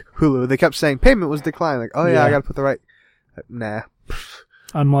renew Hulu. They kept saying payment was declined. Like, oh yeah, Yeah. I got to put the right. Nah.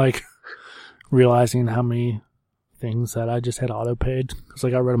 I'm like realizing how many things that I just had auto paid because I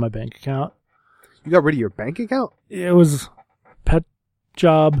got rid of my bank account. You got rid of your bank account? It was pet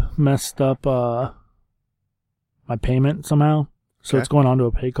job messed up my payment somehow, so Okay. it's going onto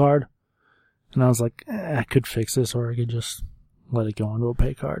a pay card. And I was like, I could fix this, or I could just let it go onto a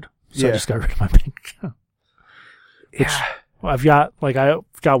pay card. So I Yeah. just got rid of my bank account. Which, Yeah. well, I've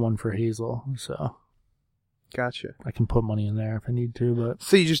got one for Hazel, so Gotcha. I can put money in there if I need to. But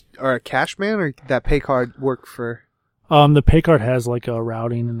So you just are a cash man, or did that pay card work for... the pay card has like a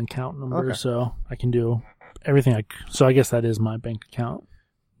routing and account number, Okay. so I can do everything. So I guess that is my bank account,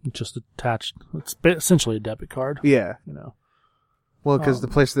 just attached. It's essentially a debit card. Yeah. Well, because the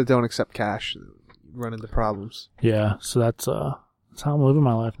Um, places that don't accept cash run into problems. Yeah, so that's how I'm living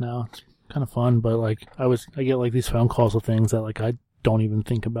my life now. It's kind of fun, but like I get like these phone calls with things that like I don't even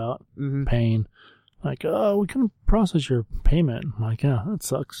think about Mm-hmm. paying. Like, oh, we couldn't process your payment. I'm like, yeah, that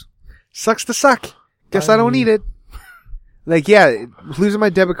sucks. Sucks to suck. Guess I don't need it. Like, yeah, losing my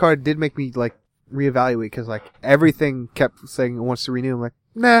debit card did make me, like, reevaluate, because, like, everything kept saying it wants to renew. I'm like,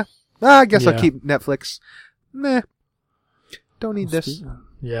 nah. I guess I'll Yeah. keep Netflix. Nah. Don't need this.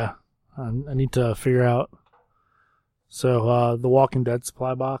 Yeah, I need to figure out. So, the Walking Dead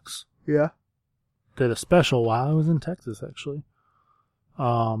supply box Yeah. did a special while I was in Texas, actually.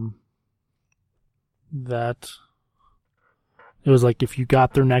 That it was like if you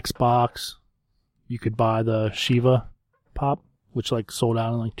got their next box, you could buy the Shiva pop, which like sold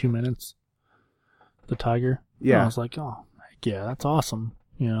out in like 2 minutes. The tiger. Yeah. And I was like, oh, heck yeah, that's awesome.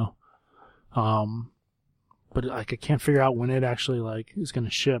 But like I can't figure out when it actually like is going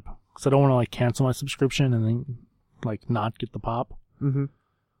to ship, because I don't want to like cancel my subscription and then like not get the pop. Mm-hmm.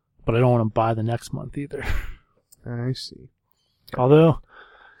 But I don't want to buy the next month either. I see. Although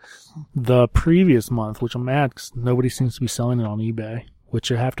the previous month, which I'm mad because nobody seems to be selling it on eBay,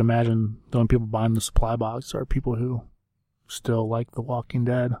 which I have to imagine the only people buying the supply box are people who still like The Walking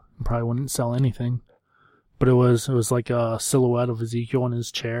Dead and probably wouldn't sell anything. But it was like a silhouette of Ezekiel in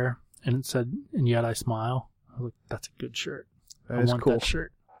his chair, and it said, "And yet I smile." I was like, that's a good shirt. I That is want cool. that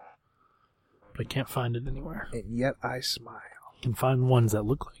shirt. But I can't find it anywhere. And yet I smile. I can find ones that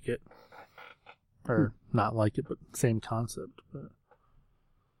look like it. Or not like it, but same concept. But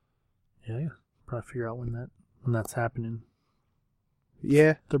yeah, probably figure out when that's happening.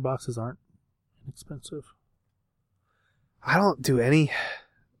 Yeah. Their boxes aren't inexpensive. I don't do any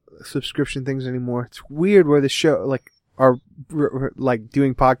subscription things anymore. It's weird where the show, like, are like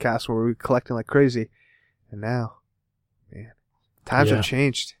doing podcasts where we're collecting like crazy. And now, man, times have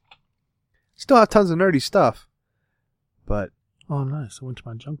changed. Still have tons of nerdy stuff, but... Oh, nice. I went to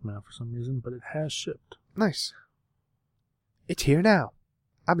my junk mail for some reason, but it has shipped. Nice. It's here now.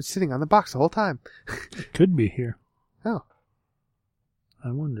 I've been sitting on the box the whole time. It could be here. Oh.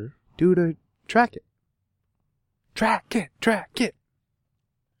 I wonder. Due to track it. Track it.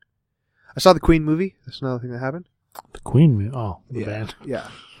 I saw the Queen movie. That's another thing that happened. The Queen? Oh, the band. Yeah.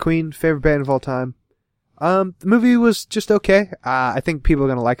 Queen, favorite band of all time. The movie was just okay. I think people are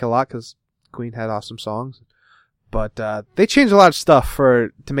going to like it a lot because Queen had awesome songs. But they changed a lot of stuff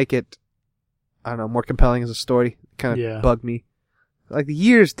to make it, I don't know, more compelling as a story. It kind of bugged me. Like, the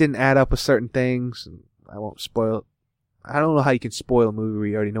years didn't add up with certain things. And I won't spoil it. I don't know how you can spoil a movie where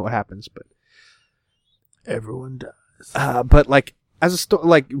you already know what happens, but... Everyone does. But, like, as a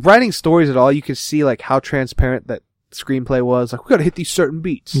writing stories at all, you can see, like, how transparent that screenplay was. Like, we gotta hit these certain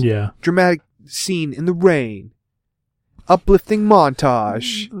beats. Yeah. Dramatic scene in the rain. Uplifting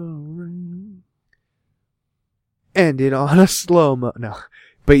montage. Ended on a slow-mo. No.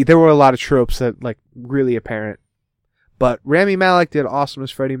 But there were a lot of tropes that, like, really apparent. But Rami Malek did awesome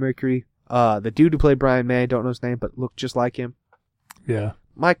as Freddie Mercury. The dude who played Brian May, don't know his name, but looked just like him. Yeah.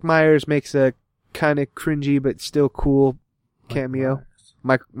 Mike Myers makes a kind of cringy but still cool cameo.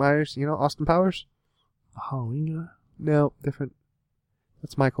 Mike Myers, you know, Austin Powers? A Halloween guy? No, different.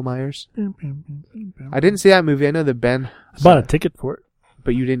 That's Michael Myers. I didn't see that movie. I know that Ben... I bought a ticket for it.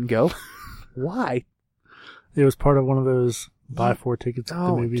 But you didn't go? Why? It was part of one of those buy 4 tickets at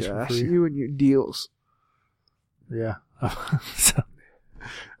the movies gosh, for free. You and your deals. Yeah. So,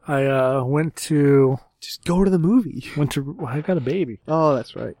 I went to... Just go to the movie. I got a baby. Oh,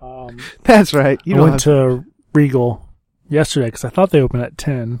 that's right. That's right. I went to Regal yesterday because I thought they opened at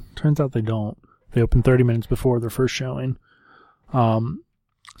 10. Turns out they don't. They open 30 minutes before their first showing. So,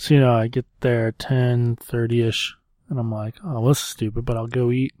 you know, I get there at 10:30ish, and I'm like, oh, well, this is stupid, but I'll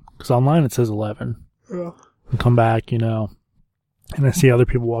go eat. Because online it says 11. Yeah. And come back, you know, and I see other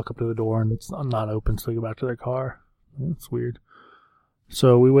people walk up to the door, and it's not open, so they go back to their car. It's weird.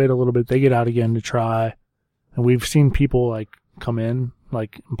 So we wait a little bit. They get out again to try, and we've seen people, like, come in,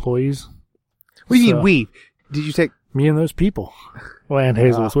 like, employees. What do you mean we? Did you take... Me and those people. Well, and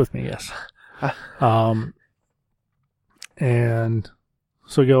Hazel was with me, yes. And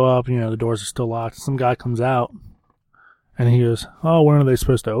so we go up, you know, the doors are still locked. Some guy comes out, and he goes, oh, when are they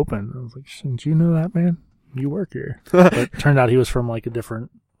supposed to open? I was like, shouldn't you know that, man? You work here. But it turned out he was from, like, a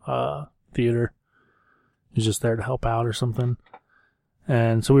different theater. He was just there to help out or something.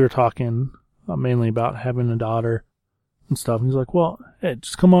 And so we were talking mainly about having a daughter and stuff. And he's like, well, hey,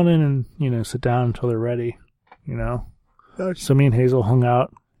 just come on in and, you know, sit down until they're ready, you know. So me and Hazel hung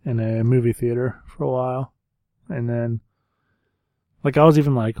out in a movie theater for a while. And then, like, I was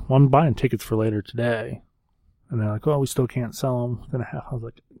even like, well, I'm buying tickets for later today. And they're like, well, we still can't sell them within a half. I was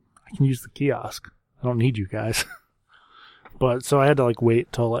like, I can use the kiosk. I don't need you guys. But so I had to, like,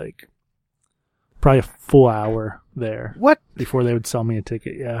 wait till, like, probably a full hour there. What? Before they would sell me a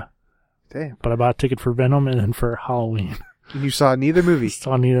ticket, yeah. Damn. But I bought a ticket for Venom and then for Halloween. And you saw neither movie?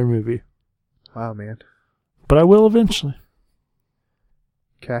 Saw neither movie. Wow, man. But I will eventually.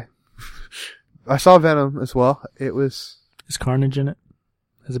 Okay. I saw Venom as well. It was... Is Carnage in it?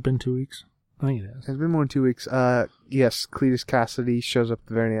 Has it been 2 weeks? I think it has. It's been more than 2 weeks. Yes, Cletus Cassidy shows up at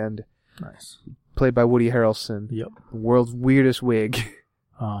the very end. Nice. Played by Woody Harrelson. Yep. The world's weirdest wig.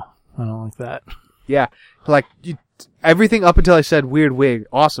 Oh, I don't like that. Yeah. Like, everything up until I said weird wig,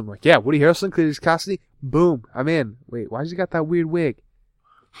 awesome. Like, yeah, Woody Harrelson, Cletus Cassidy, boom, I'm in. Wait, why's he got that weird wig?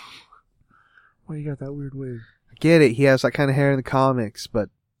 Why you got that weird wig? I get it, he has that kind of hair in the comics, but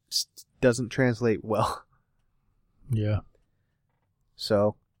doesn't translate well. Yeah.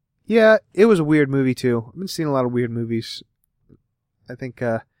 So, yeah, it was a weird movie too. I've been seeing a lot of weird movies. I think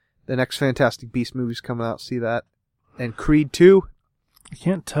the next Fantastic Beast movie's coming out, see that. And Creed 2. I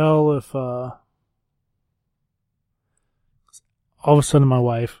can't tell if all of a sudden my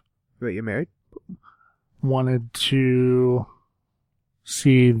wife... Wait, you're married? ...wanted to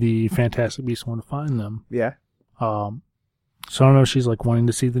see the Fantastic Beasts and Want to Find Them. Yeah. So I don't know if she's like wanting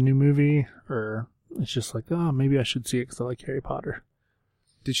to see the new movie, or it's just like, oh, maybe I should see it because I like Harry Potter.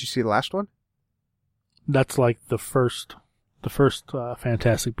 Did you see the last one? That's like the first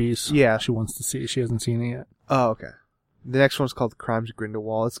Fantastic Beasts. Yeah. She wants to see. She hasn't seen it yet. Oh, okay. The next one's called The Crimes of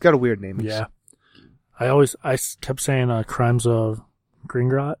Grindelwald. It's got a weird name. Yeah. I kept saying Crimes of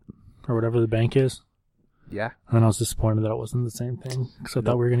Gringotts, or whatever the bank is. Yeah. And then I was disappointed that it wasn't the same thing, because I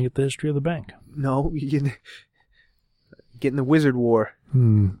thought we were going to get the history of the bank. No, you getting the Wizard War.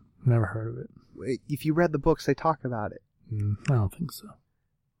 Never heard of it. If you read the books, they talk about it. I don't think so.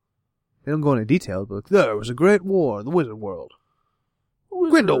 They don't go into detail, but there was a great war in the wizard world.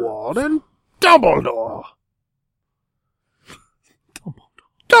 Grindelwald and Dumbledore.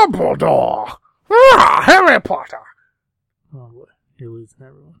 Dumbledore. Harry Potter. Oh boy, you're losing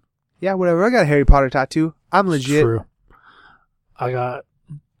everyone. Yeah, whatever. I got a Harry Potter tattoo. I'm It's legit. true. I got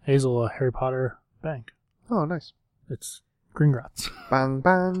Hazel a Harry Potter bank. Oh, nice. It's Gringotts. Bang,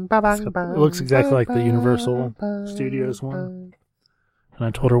 bang, ba, bang, bang. It looks exactly like the bang, Universal bang, Studios one. bang. And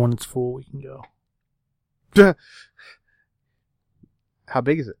I told her when it's full, we can go. How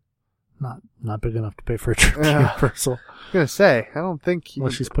big is it? Not big enough to pay for a trip to Yeah. Universal. I'm gonna say, I don't think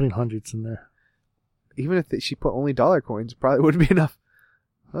Unless she's putting hundreds in there. even if she put only dollar coins, it probably wouldn't be enough.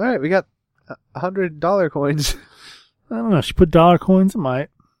 All right, we got $100 coins. I don't know. If she put dollar coins, it might.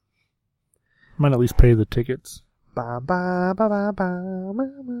 Might at least pay the tickets. Ba, ba, ba, ba, ba,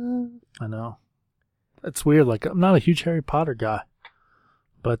 ba, ba. I know. It's weird. Like, I'm not a huge Harry Potter guy.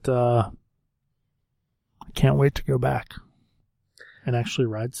 But, I can't wait to go back and actually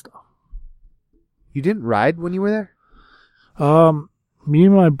ride stuff. You didn't ride when you were there? Me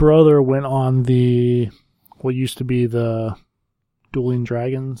and my brother went on what used to be the Dueling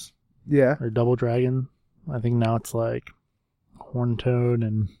Dragons, Yeah. or Double Dragon. I think now it's like Horn Toad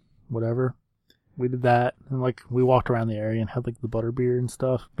and whatever. We did that, and like we walked around the area and had like the butterbeer and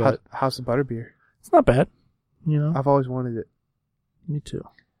stuff. But How's the butterbeer? it's not bad, you know. I've always wanted it. Me too.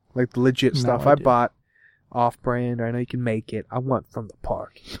 Like the legit No, stuff I I do. bought off-brand. I know you can make it. I want from the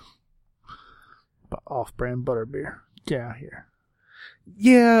park. But off-brand butterbeer. Get out here.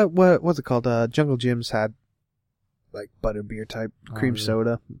 Yeah, what's it called? Jungle Gyms had like butterbeer type cream really?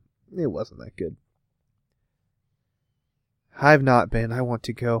 soda. It wasn't that good. I've not been. I want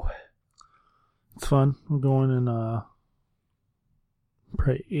to go. It's fun. I'm going in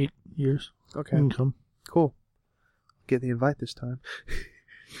probably 8 years. Okay, You can come. cool. Get the invite this time.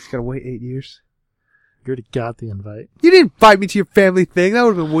 Just gotta wait 8 years. You already got the invite. You didn't invite me to your family thing. That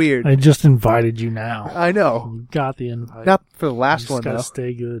would have been weird. I just invited you now. I know. You got the invite. Not for the You last just one gotta though.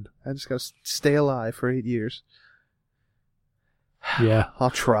 stay good. I just gotta stay alive for 8 years. Yeah. I'll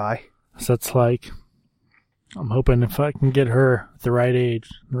try. So that's like, I'm hoping if I can get her the right age,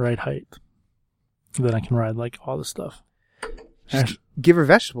 the right height, then I can ride like all the stuff. Just give her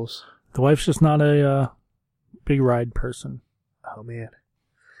vegetables. The wife's just not a big ride person. Oh man.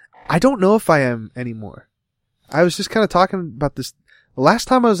 I don't know if I am anymore. I was just kind of talking about this. The last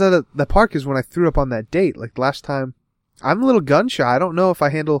time I was at the park is when I threw up on that date. Like last time, I'm a little gun shy. I don't know if I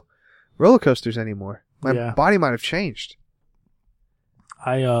handle roller coasters anymore. My body might have changed.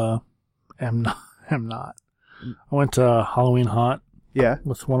 I am not. I went to Halloween Haunt Yeah.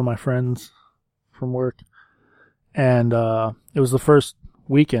 with one of my friends from work, and it was the first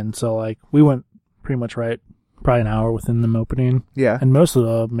weekend, so like we went pretty much probably an hour within them opening. Yeah. And most of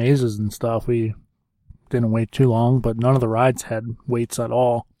the mazes and stuff, we didn't wait too long, but none of the rides had waits at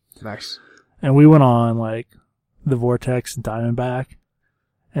all. Nice. And we went on like the Vortex and Diamondback,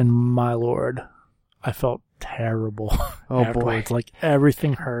 and my lord, I felt terrible Oh, afterwards. boy. Like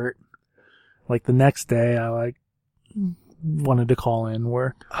everything hurt. Like the next day, I like wanted to call in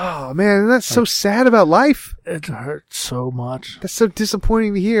work. Oh man, that's so sad about life. It hurt so much. That's so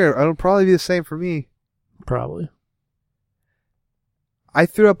disappointing to hear. It'll probably be the same for me. Probably. I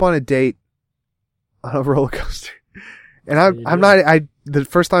threw up on a date on a roller coaster. And You I'm did. not, the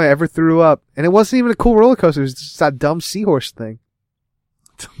first time I ever threw up, and it wasn't even a cool roller coaster, it was just that dumb seahorse thing.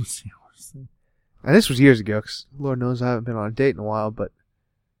 And this was years ago, because Lord knows I haven't been on a date in a while, but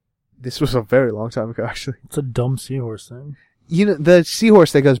this was a very long time ago, actually. It's a dumb seahorse thing. You know, the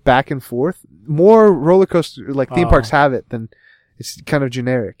seahorse that goes back and forth, more roller coaster, like theme parks have it than it's kind of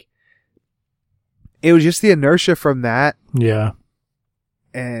generic. It was just the inertia from that, Yeah.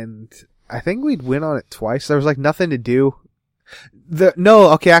 and I think we'd win on it twice. There was like nothing to do.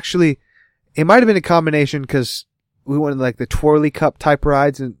 Actually, it might have been a combination because we went like the twirly cup type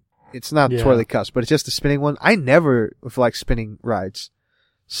rides, and it's not Yeah. twirly cups, but it's just the spinning one. I never like spinning rides,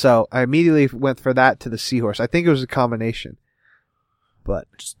 so I immediately went for that to the seahorse. I think it was a combination, but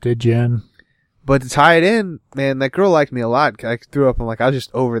Just did Jen. to tie it in, man, that girl liked me a lot. I threw up. I'm like, I was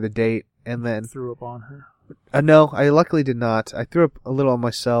just over the date, and then Threw up on her. no, I luckily did not. I threw up a little on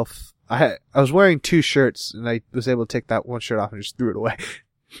myself. I was wearing 2 shirts, and I was able to take that one shirt off and just threw it away.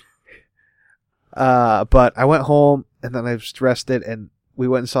 But I went home, and then I just rested, and we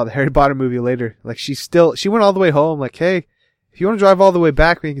went and saw the Harry Potter movie later. Like, she went all the way home, like, hey, if you want to drive all the way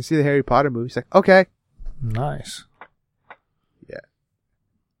back, we can see the Harry Potter movie. She's like, okay. Nice. Yeah.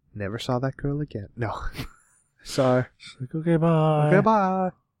 Never saw that girl again. No. Saw her. She's like, okay, bye. Okay,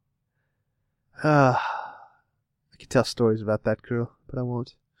 bye. I could tell stories about that girl, but I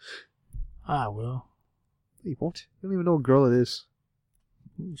won't. I will. You won't. You don't even know what girl it is.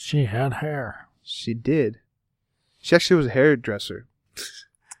 She had hair. She did. She actually was a hairdresser.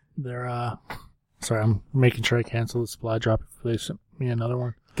 They're, sorry, I'm making sure I cancel the supply drop if they sent me another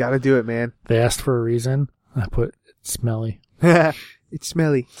one. Gotta do it, man. They asked for a reason. I put, it's smelly. It's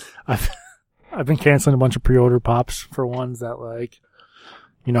smelly. I've been canceling a bunch of pre-order pops for ones that, like,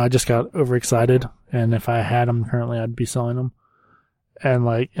 you know, I just got overexcited, and if I had them currently, I'd be selling them. And,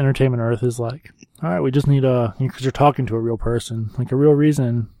 like, Entertainment Earth is like, all right, we just need because you're talking to a real person, like a real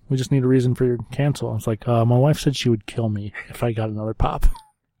reason. We just need a reason for your cancel. It's like, my wife said she would kill me if I got another pop.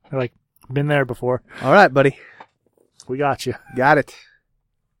 They're like, been there before. All right, buddy. We got you. Got it.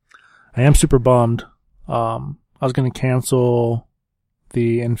 I am super bummed. I was going to cancel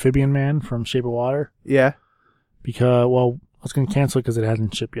the Amphibian Man from Shape of Water. Yeah. Because, well, I was going to cancel it because it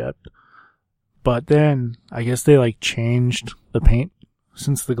hasn't shipped yet. But then, I guess they, like, changed the paint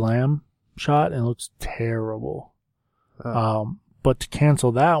since the glam shot, and it looks terrible. Oh. But to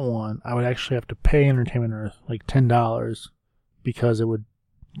cancel that one, I would actually have to pay Entertainment Earth, like, $10, because it would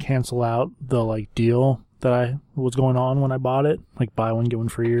cancel out the, like, deal that was going on when I bought it. Like, buy one, get one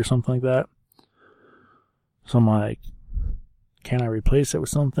free or something like that. So I'm like, can I replace it with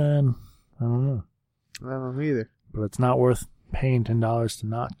something? I don't know. I don't know either. But it's not worth paying $10 to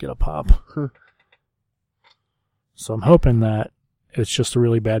not get a pop. So I'm hoping that it's just a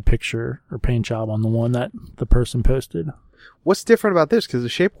really bad picture or paint job on the one that the person posted. What's different about this? Because the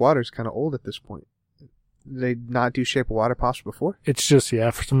Shape of Water is kind of old at this point. Did they not do Shape of Water pops before? It's just, yeah,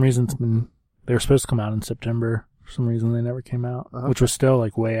 for some reason they were supposed to come out in September. For some reason they never came out, which was still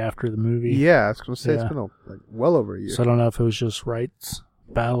like way after the movie. Yeah, I was going to say it's been like well over a year. So I don't know if it was just rights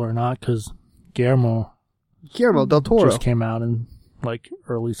battle or not, because Guillermo del Toro just came out in like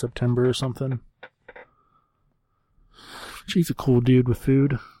early September or something. He's a cool dude with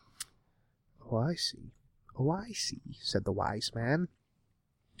food. Oh, I see. Oh, I see, said the wise man.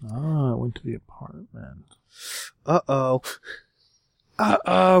 Oh, I went to the apartment. Uh-oh.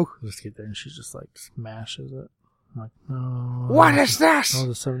 Uh-oh. Just get there and she just like smashes it. I'm like, no. What is this? Oh,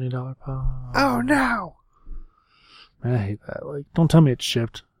 the $70 pop. Oh, no. Man, I hate that. Like, don't tell me it's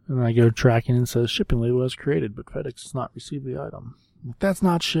shipped. And then I go tracking and it says shipping label was created, but FedEx has not received the item. Like, that's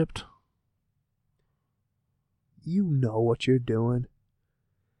not shipped. You know what you're doing.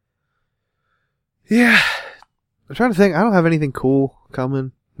 Yeah. I'm trying to think. I don't have anything cool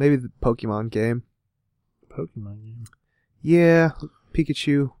coming. Maybe the Pokemon game. Pokemon game? Yeah.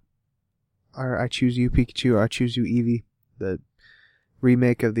 Pikachu. Or I Choose You Pikachu, or I Choose You Eevee. The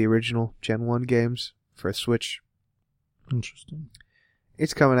remake of the original Gen 1 games for Switch. Interesting.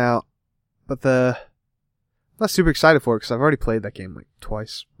 It's coming out. But I'm not super excited for it because I've already played that game like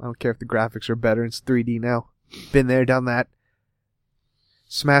twice. I don't care if the graphics are better. It's 3D now. Been there, done that.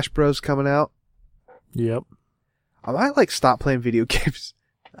 Smash Bros. Coming out. Yep. I might like stop playing video games.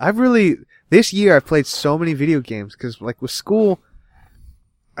 This year I've played so many video games because like with school,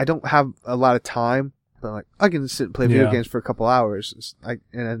 I don't have a lot of time. But like I can sit and play video games for a couple hours.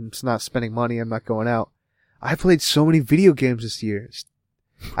 And it's not spending money. I'm not going out. I played so many video games this year.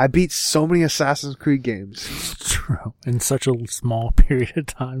 I beat so many Assassin's Creed games. It's true. In such a small period of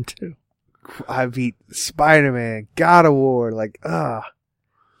time too. I beat Spider-Man, God of War,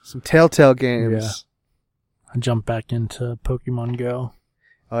 some Telltale games. Yeah. I jumped back into Pokemon Go.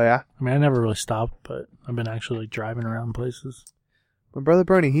 Oh, yeah? I mean, I never really stopped, but I've been actually like driving around places. My brother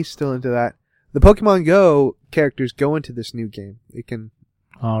Bernie, he's still into that. The Pokemon Go characters go into this new game. It can...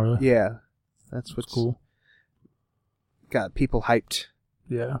 Oh, really? Yeah. That's what's cool. Got people hyped.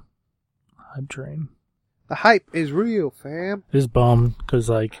 Yeah. Hype train. The hype is real, fam. It is bummed, because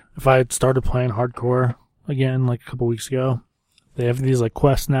like, if I had started playing hardcore again like a couple weeks ago, they have these like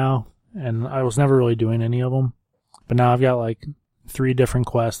quests now, and I was never really doing any of them. But now I've got like 3 different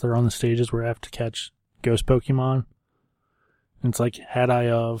quests that are on the stages where I have to catch ghost Pokemon. And it's like, had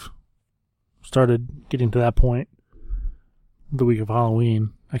I started getting to that point the week of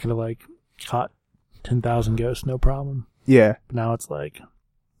Halloween, I could have like caught 10,000 ghosts, no problem. Yeah. But now it's like,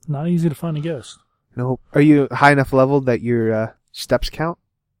 not easy to find a ghost. Nope. Are you high enough level that your steps count?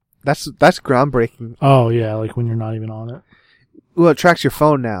 That's groundbreaking. Oh, yeah, like when you're not even on it. Well, it tracks your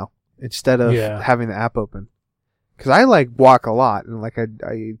phone now instead of having the app open. Because I like walk a lot, and like I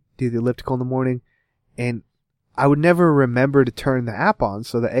do the elliptical in the morning, and I would never remember to turn the app on,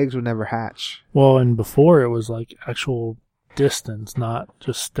 so the eggs would never hatch. Well, and before it was like actual distance, not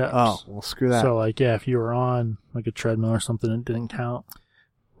just steps. Oh, well, screw that. So like, yeah, if you were on like a treadmill or something, it didn't count.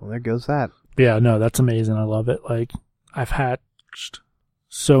 Well, there goes that. But yeah, no, that's amazing. I love it. Like, I've hatched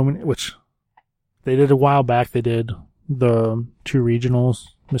so many, which they did a while back. They did the 2 regionals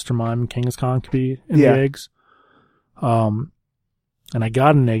Mr. Mime and Kangaskhan could be in Yeah. the eggs. And I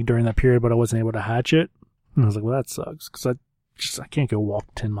got an egg during that period, but I wasn't able to hatch it. And I was like, well, that sucks, because I can't go walk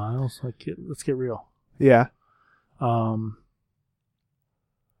 10 miles. Like, let's get real. Yeah. But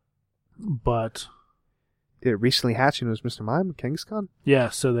Did it recently hatch and it was Mr. Mime and Kangaskhan? yeah,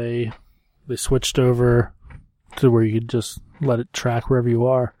 so they switched over to where you could just let it track wherever you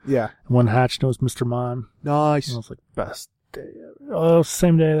are. Yeah. And when it hatched, it was Mr. Mime. Nice. And I was like, best day ever. Oh, it was the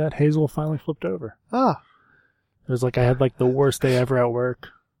same day that Hazel finally flipped over. Ah. It was like I had like the worst day ever at work.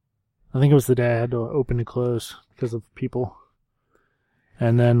 I think it was the day I had to open and close because of people.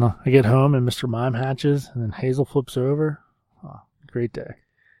 And then I get home and Mr. Mime hatches and then Hazel flips over. Oh, great day.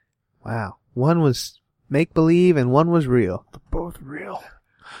 Wow. One was make-believe and one was real. They're both real.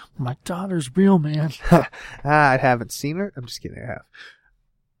 My daughter's real, man. I haven't seen her. I'm just kidding. I have.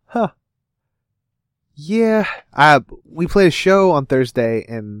 Huh. Yeah. We played a show on Thursday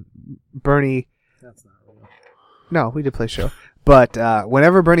and Bernie... That's not real. No, we did play a show. But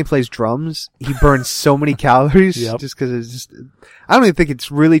whenever Bernie plays drums, he burns so many calories. Yep. Just because it's just... I don't even think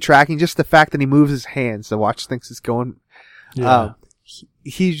it's really tracking. Just the fact that he moves his hands. The watch thinks it's going... Yeah.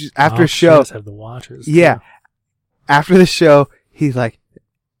 He just, after a show... She does have the watches. Yeah. Too. After the show, he's like,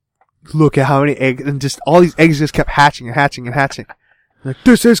 look at how many eggs... And just all these eggs just kept hatching and hatching and hatching. I'm like,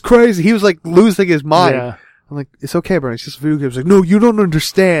 this is crazy. He was like losing his mind. Yeah. I'm like, it's okay, Bernie. It's just a video game. He's like, no, you don't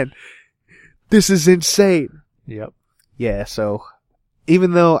understand. This is insane. Yep. Yeah, so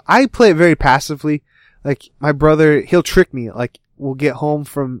even though I play it very passively, like my brother, he'll trick me. Like we'll be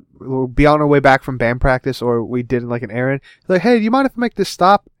on our way back from band practice or we did like an errand. He's like, hey, do you mind if I make this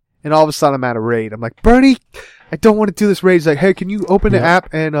stop? And all of a sudden I'm at a raid. I'm like, Bernie, I don't want to do this raid. He's like, hey, can you open the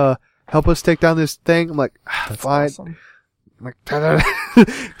app and help us take down this thing? I'm like, That's fine. awesome. I'm like,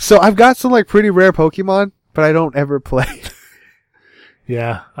 so I've got some like pretty rare Pokemon, but I don't ever play.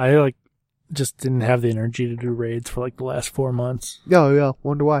 Yeah. I just didn't have the energy to do raids for like the last 4 months. Yeah,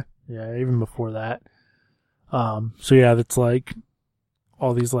 wonder why. Yeah, even before that. So yeah, that's like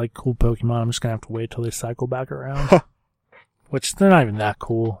all these like cool Pokemon. I'm just gonna have to wait till they cycle back around. Which they're not even that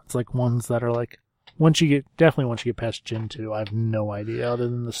cool. It's like ones that are like once you get past Gen 2, I have no idea other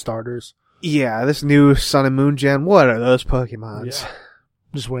than the starters. Yeah, this new Sun and Moon gen, what are those Pokemons? Yeah.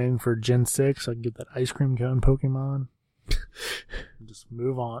 Just waiting for Gen 6 so I can get that ice cream cone Pokemon. And just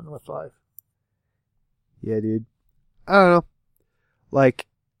move on with life. Yeah, dude. I don't know. Like,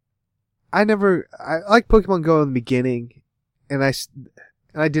 I like Pokemon Go in the beginning, and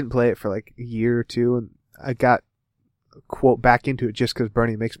I didn't play it for like a year or two, and I got, quote, back into it just because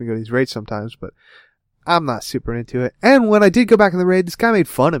Bernie makes me go to these raids sometimes, but I'm not super into it. And when I did go back in the raid, this guy made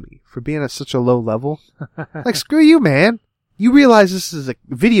fun of me for being at such a low level. Like, screw you, man. You realize this is a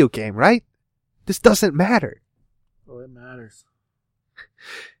video game, right? This doesn't matter. Oh, it matters.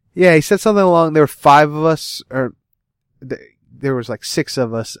 Yeah, he said something along, there were 5 of us, or there was like 6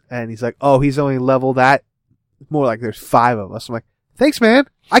 of us, and he's like, oh, he's only level that. More like there's 5 of us. I'm like, thanks, man.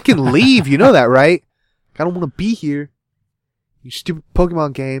 I can leave, you know that, right? I don't want to be here. You stupid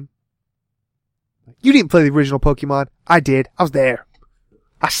Pokemon game. You didn't play the original Pokemon. I did. I was there.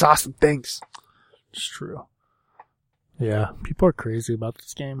 I saw some things. It's true. Yeah, people are crazy about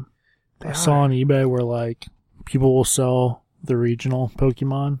this game. They I saw are. on eBay where like people will sell the regional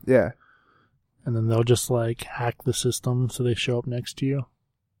Pokemon Yeah. and then they'll just like hack the system so they show up next to you.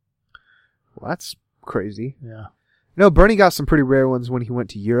 Well, that's crazy. Yeah. No, Bernie got some pretty rare ones when he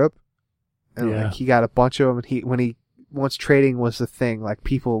went to Europe. And Yeah. like he got a bunch of them, and once trading was the thing, like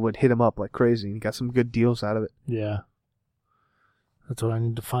people would hit him up like crazy, and he got some good deals out of it. Yeah. That's what I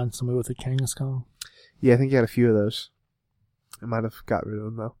need to find somebody with a Kangaskhan. Yeah, I think he had a few of those. I might have got rid of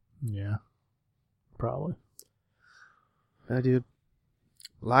them though. Yeah. Probably. Dude.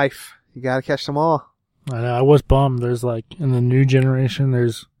 Life. You gotta catch them all. I know, I was bummed. There's like, in the new generation,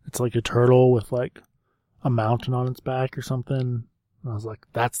 it's like a turtle with like a mountain on its back or something. And I was like,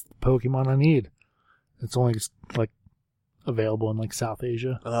 that's the Pokemon I need. It's only like available in like South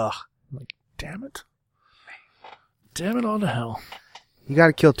Asia. Ugh. I'm like, damn it. Damn it all to hell. You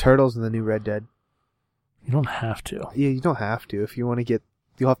gotta kill turtles in the new Red Dead. You don't have to. Yeah, you don't have to. If you want to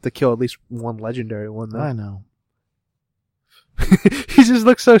you'll have to kill at least one legendary one though. I know. He just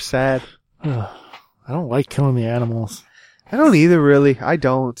looks so sad. I don't like killing the animals. I don't either, really. I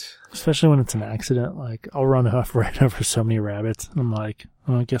don't. Especially when it's an accident. Like, I'll run right over so many rabbits. And I'm like,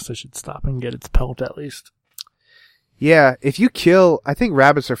 oh, I guess I should stop and get its pelt at least. Yeah, if you I think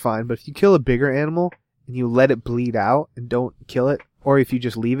rabbits are fine, but if you kill a bigger animal and you let it bleed out and don't kill it, or if you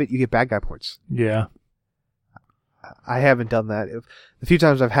just leave it, you get bad guy points. Yeah. I haven't done that. The few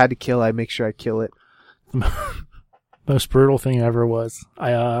times I've had to kill, I make sure I kill it. The most brutal thing ever was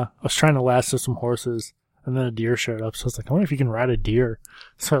I was trying to lasso some horses, and then a deer showed up. So I was like, I wonder if you can ride a deer.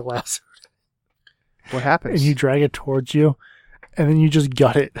 So I lassoed. What happens? And you drag it towards you, and then you just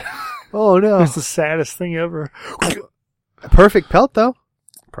gut it. Oh no! It's the saddest thing ever. A perfect pelt though.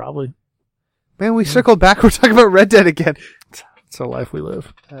 Probably. Man, we circled back. We're talking about Red Dead again. It's the life we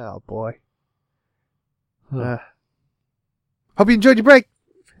live. Oh boy. Huh. Hope you enjoyed your break.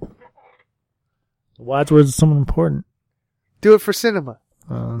 Wise words of someone important. Do it for cinema.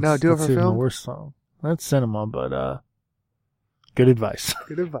 No, do it that's for even film. The worst song. That's cinema, but good advice.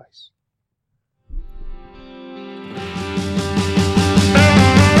 Good advice.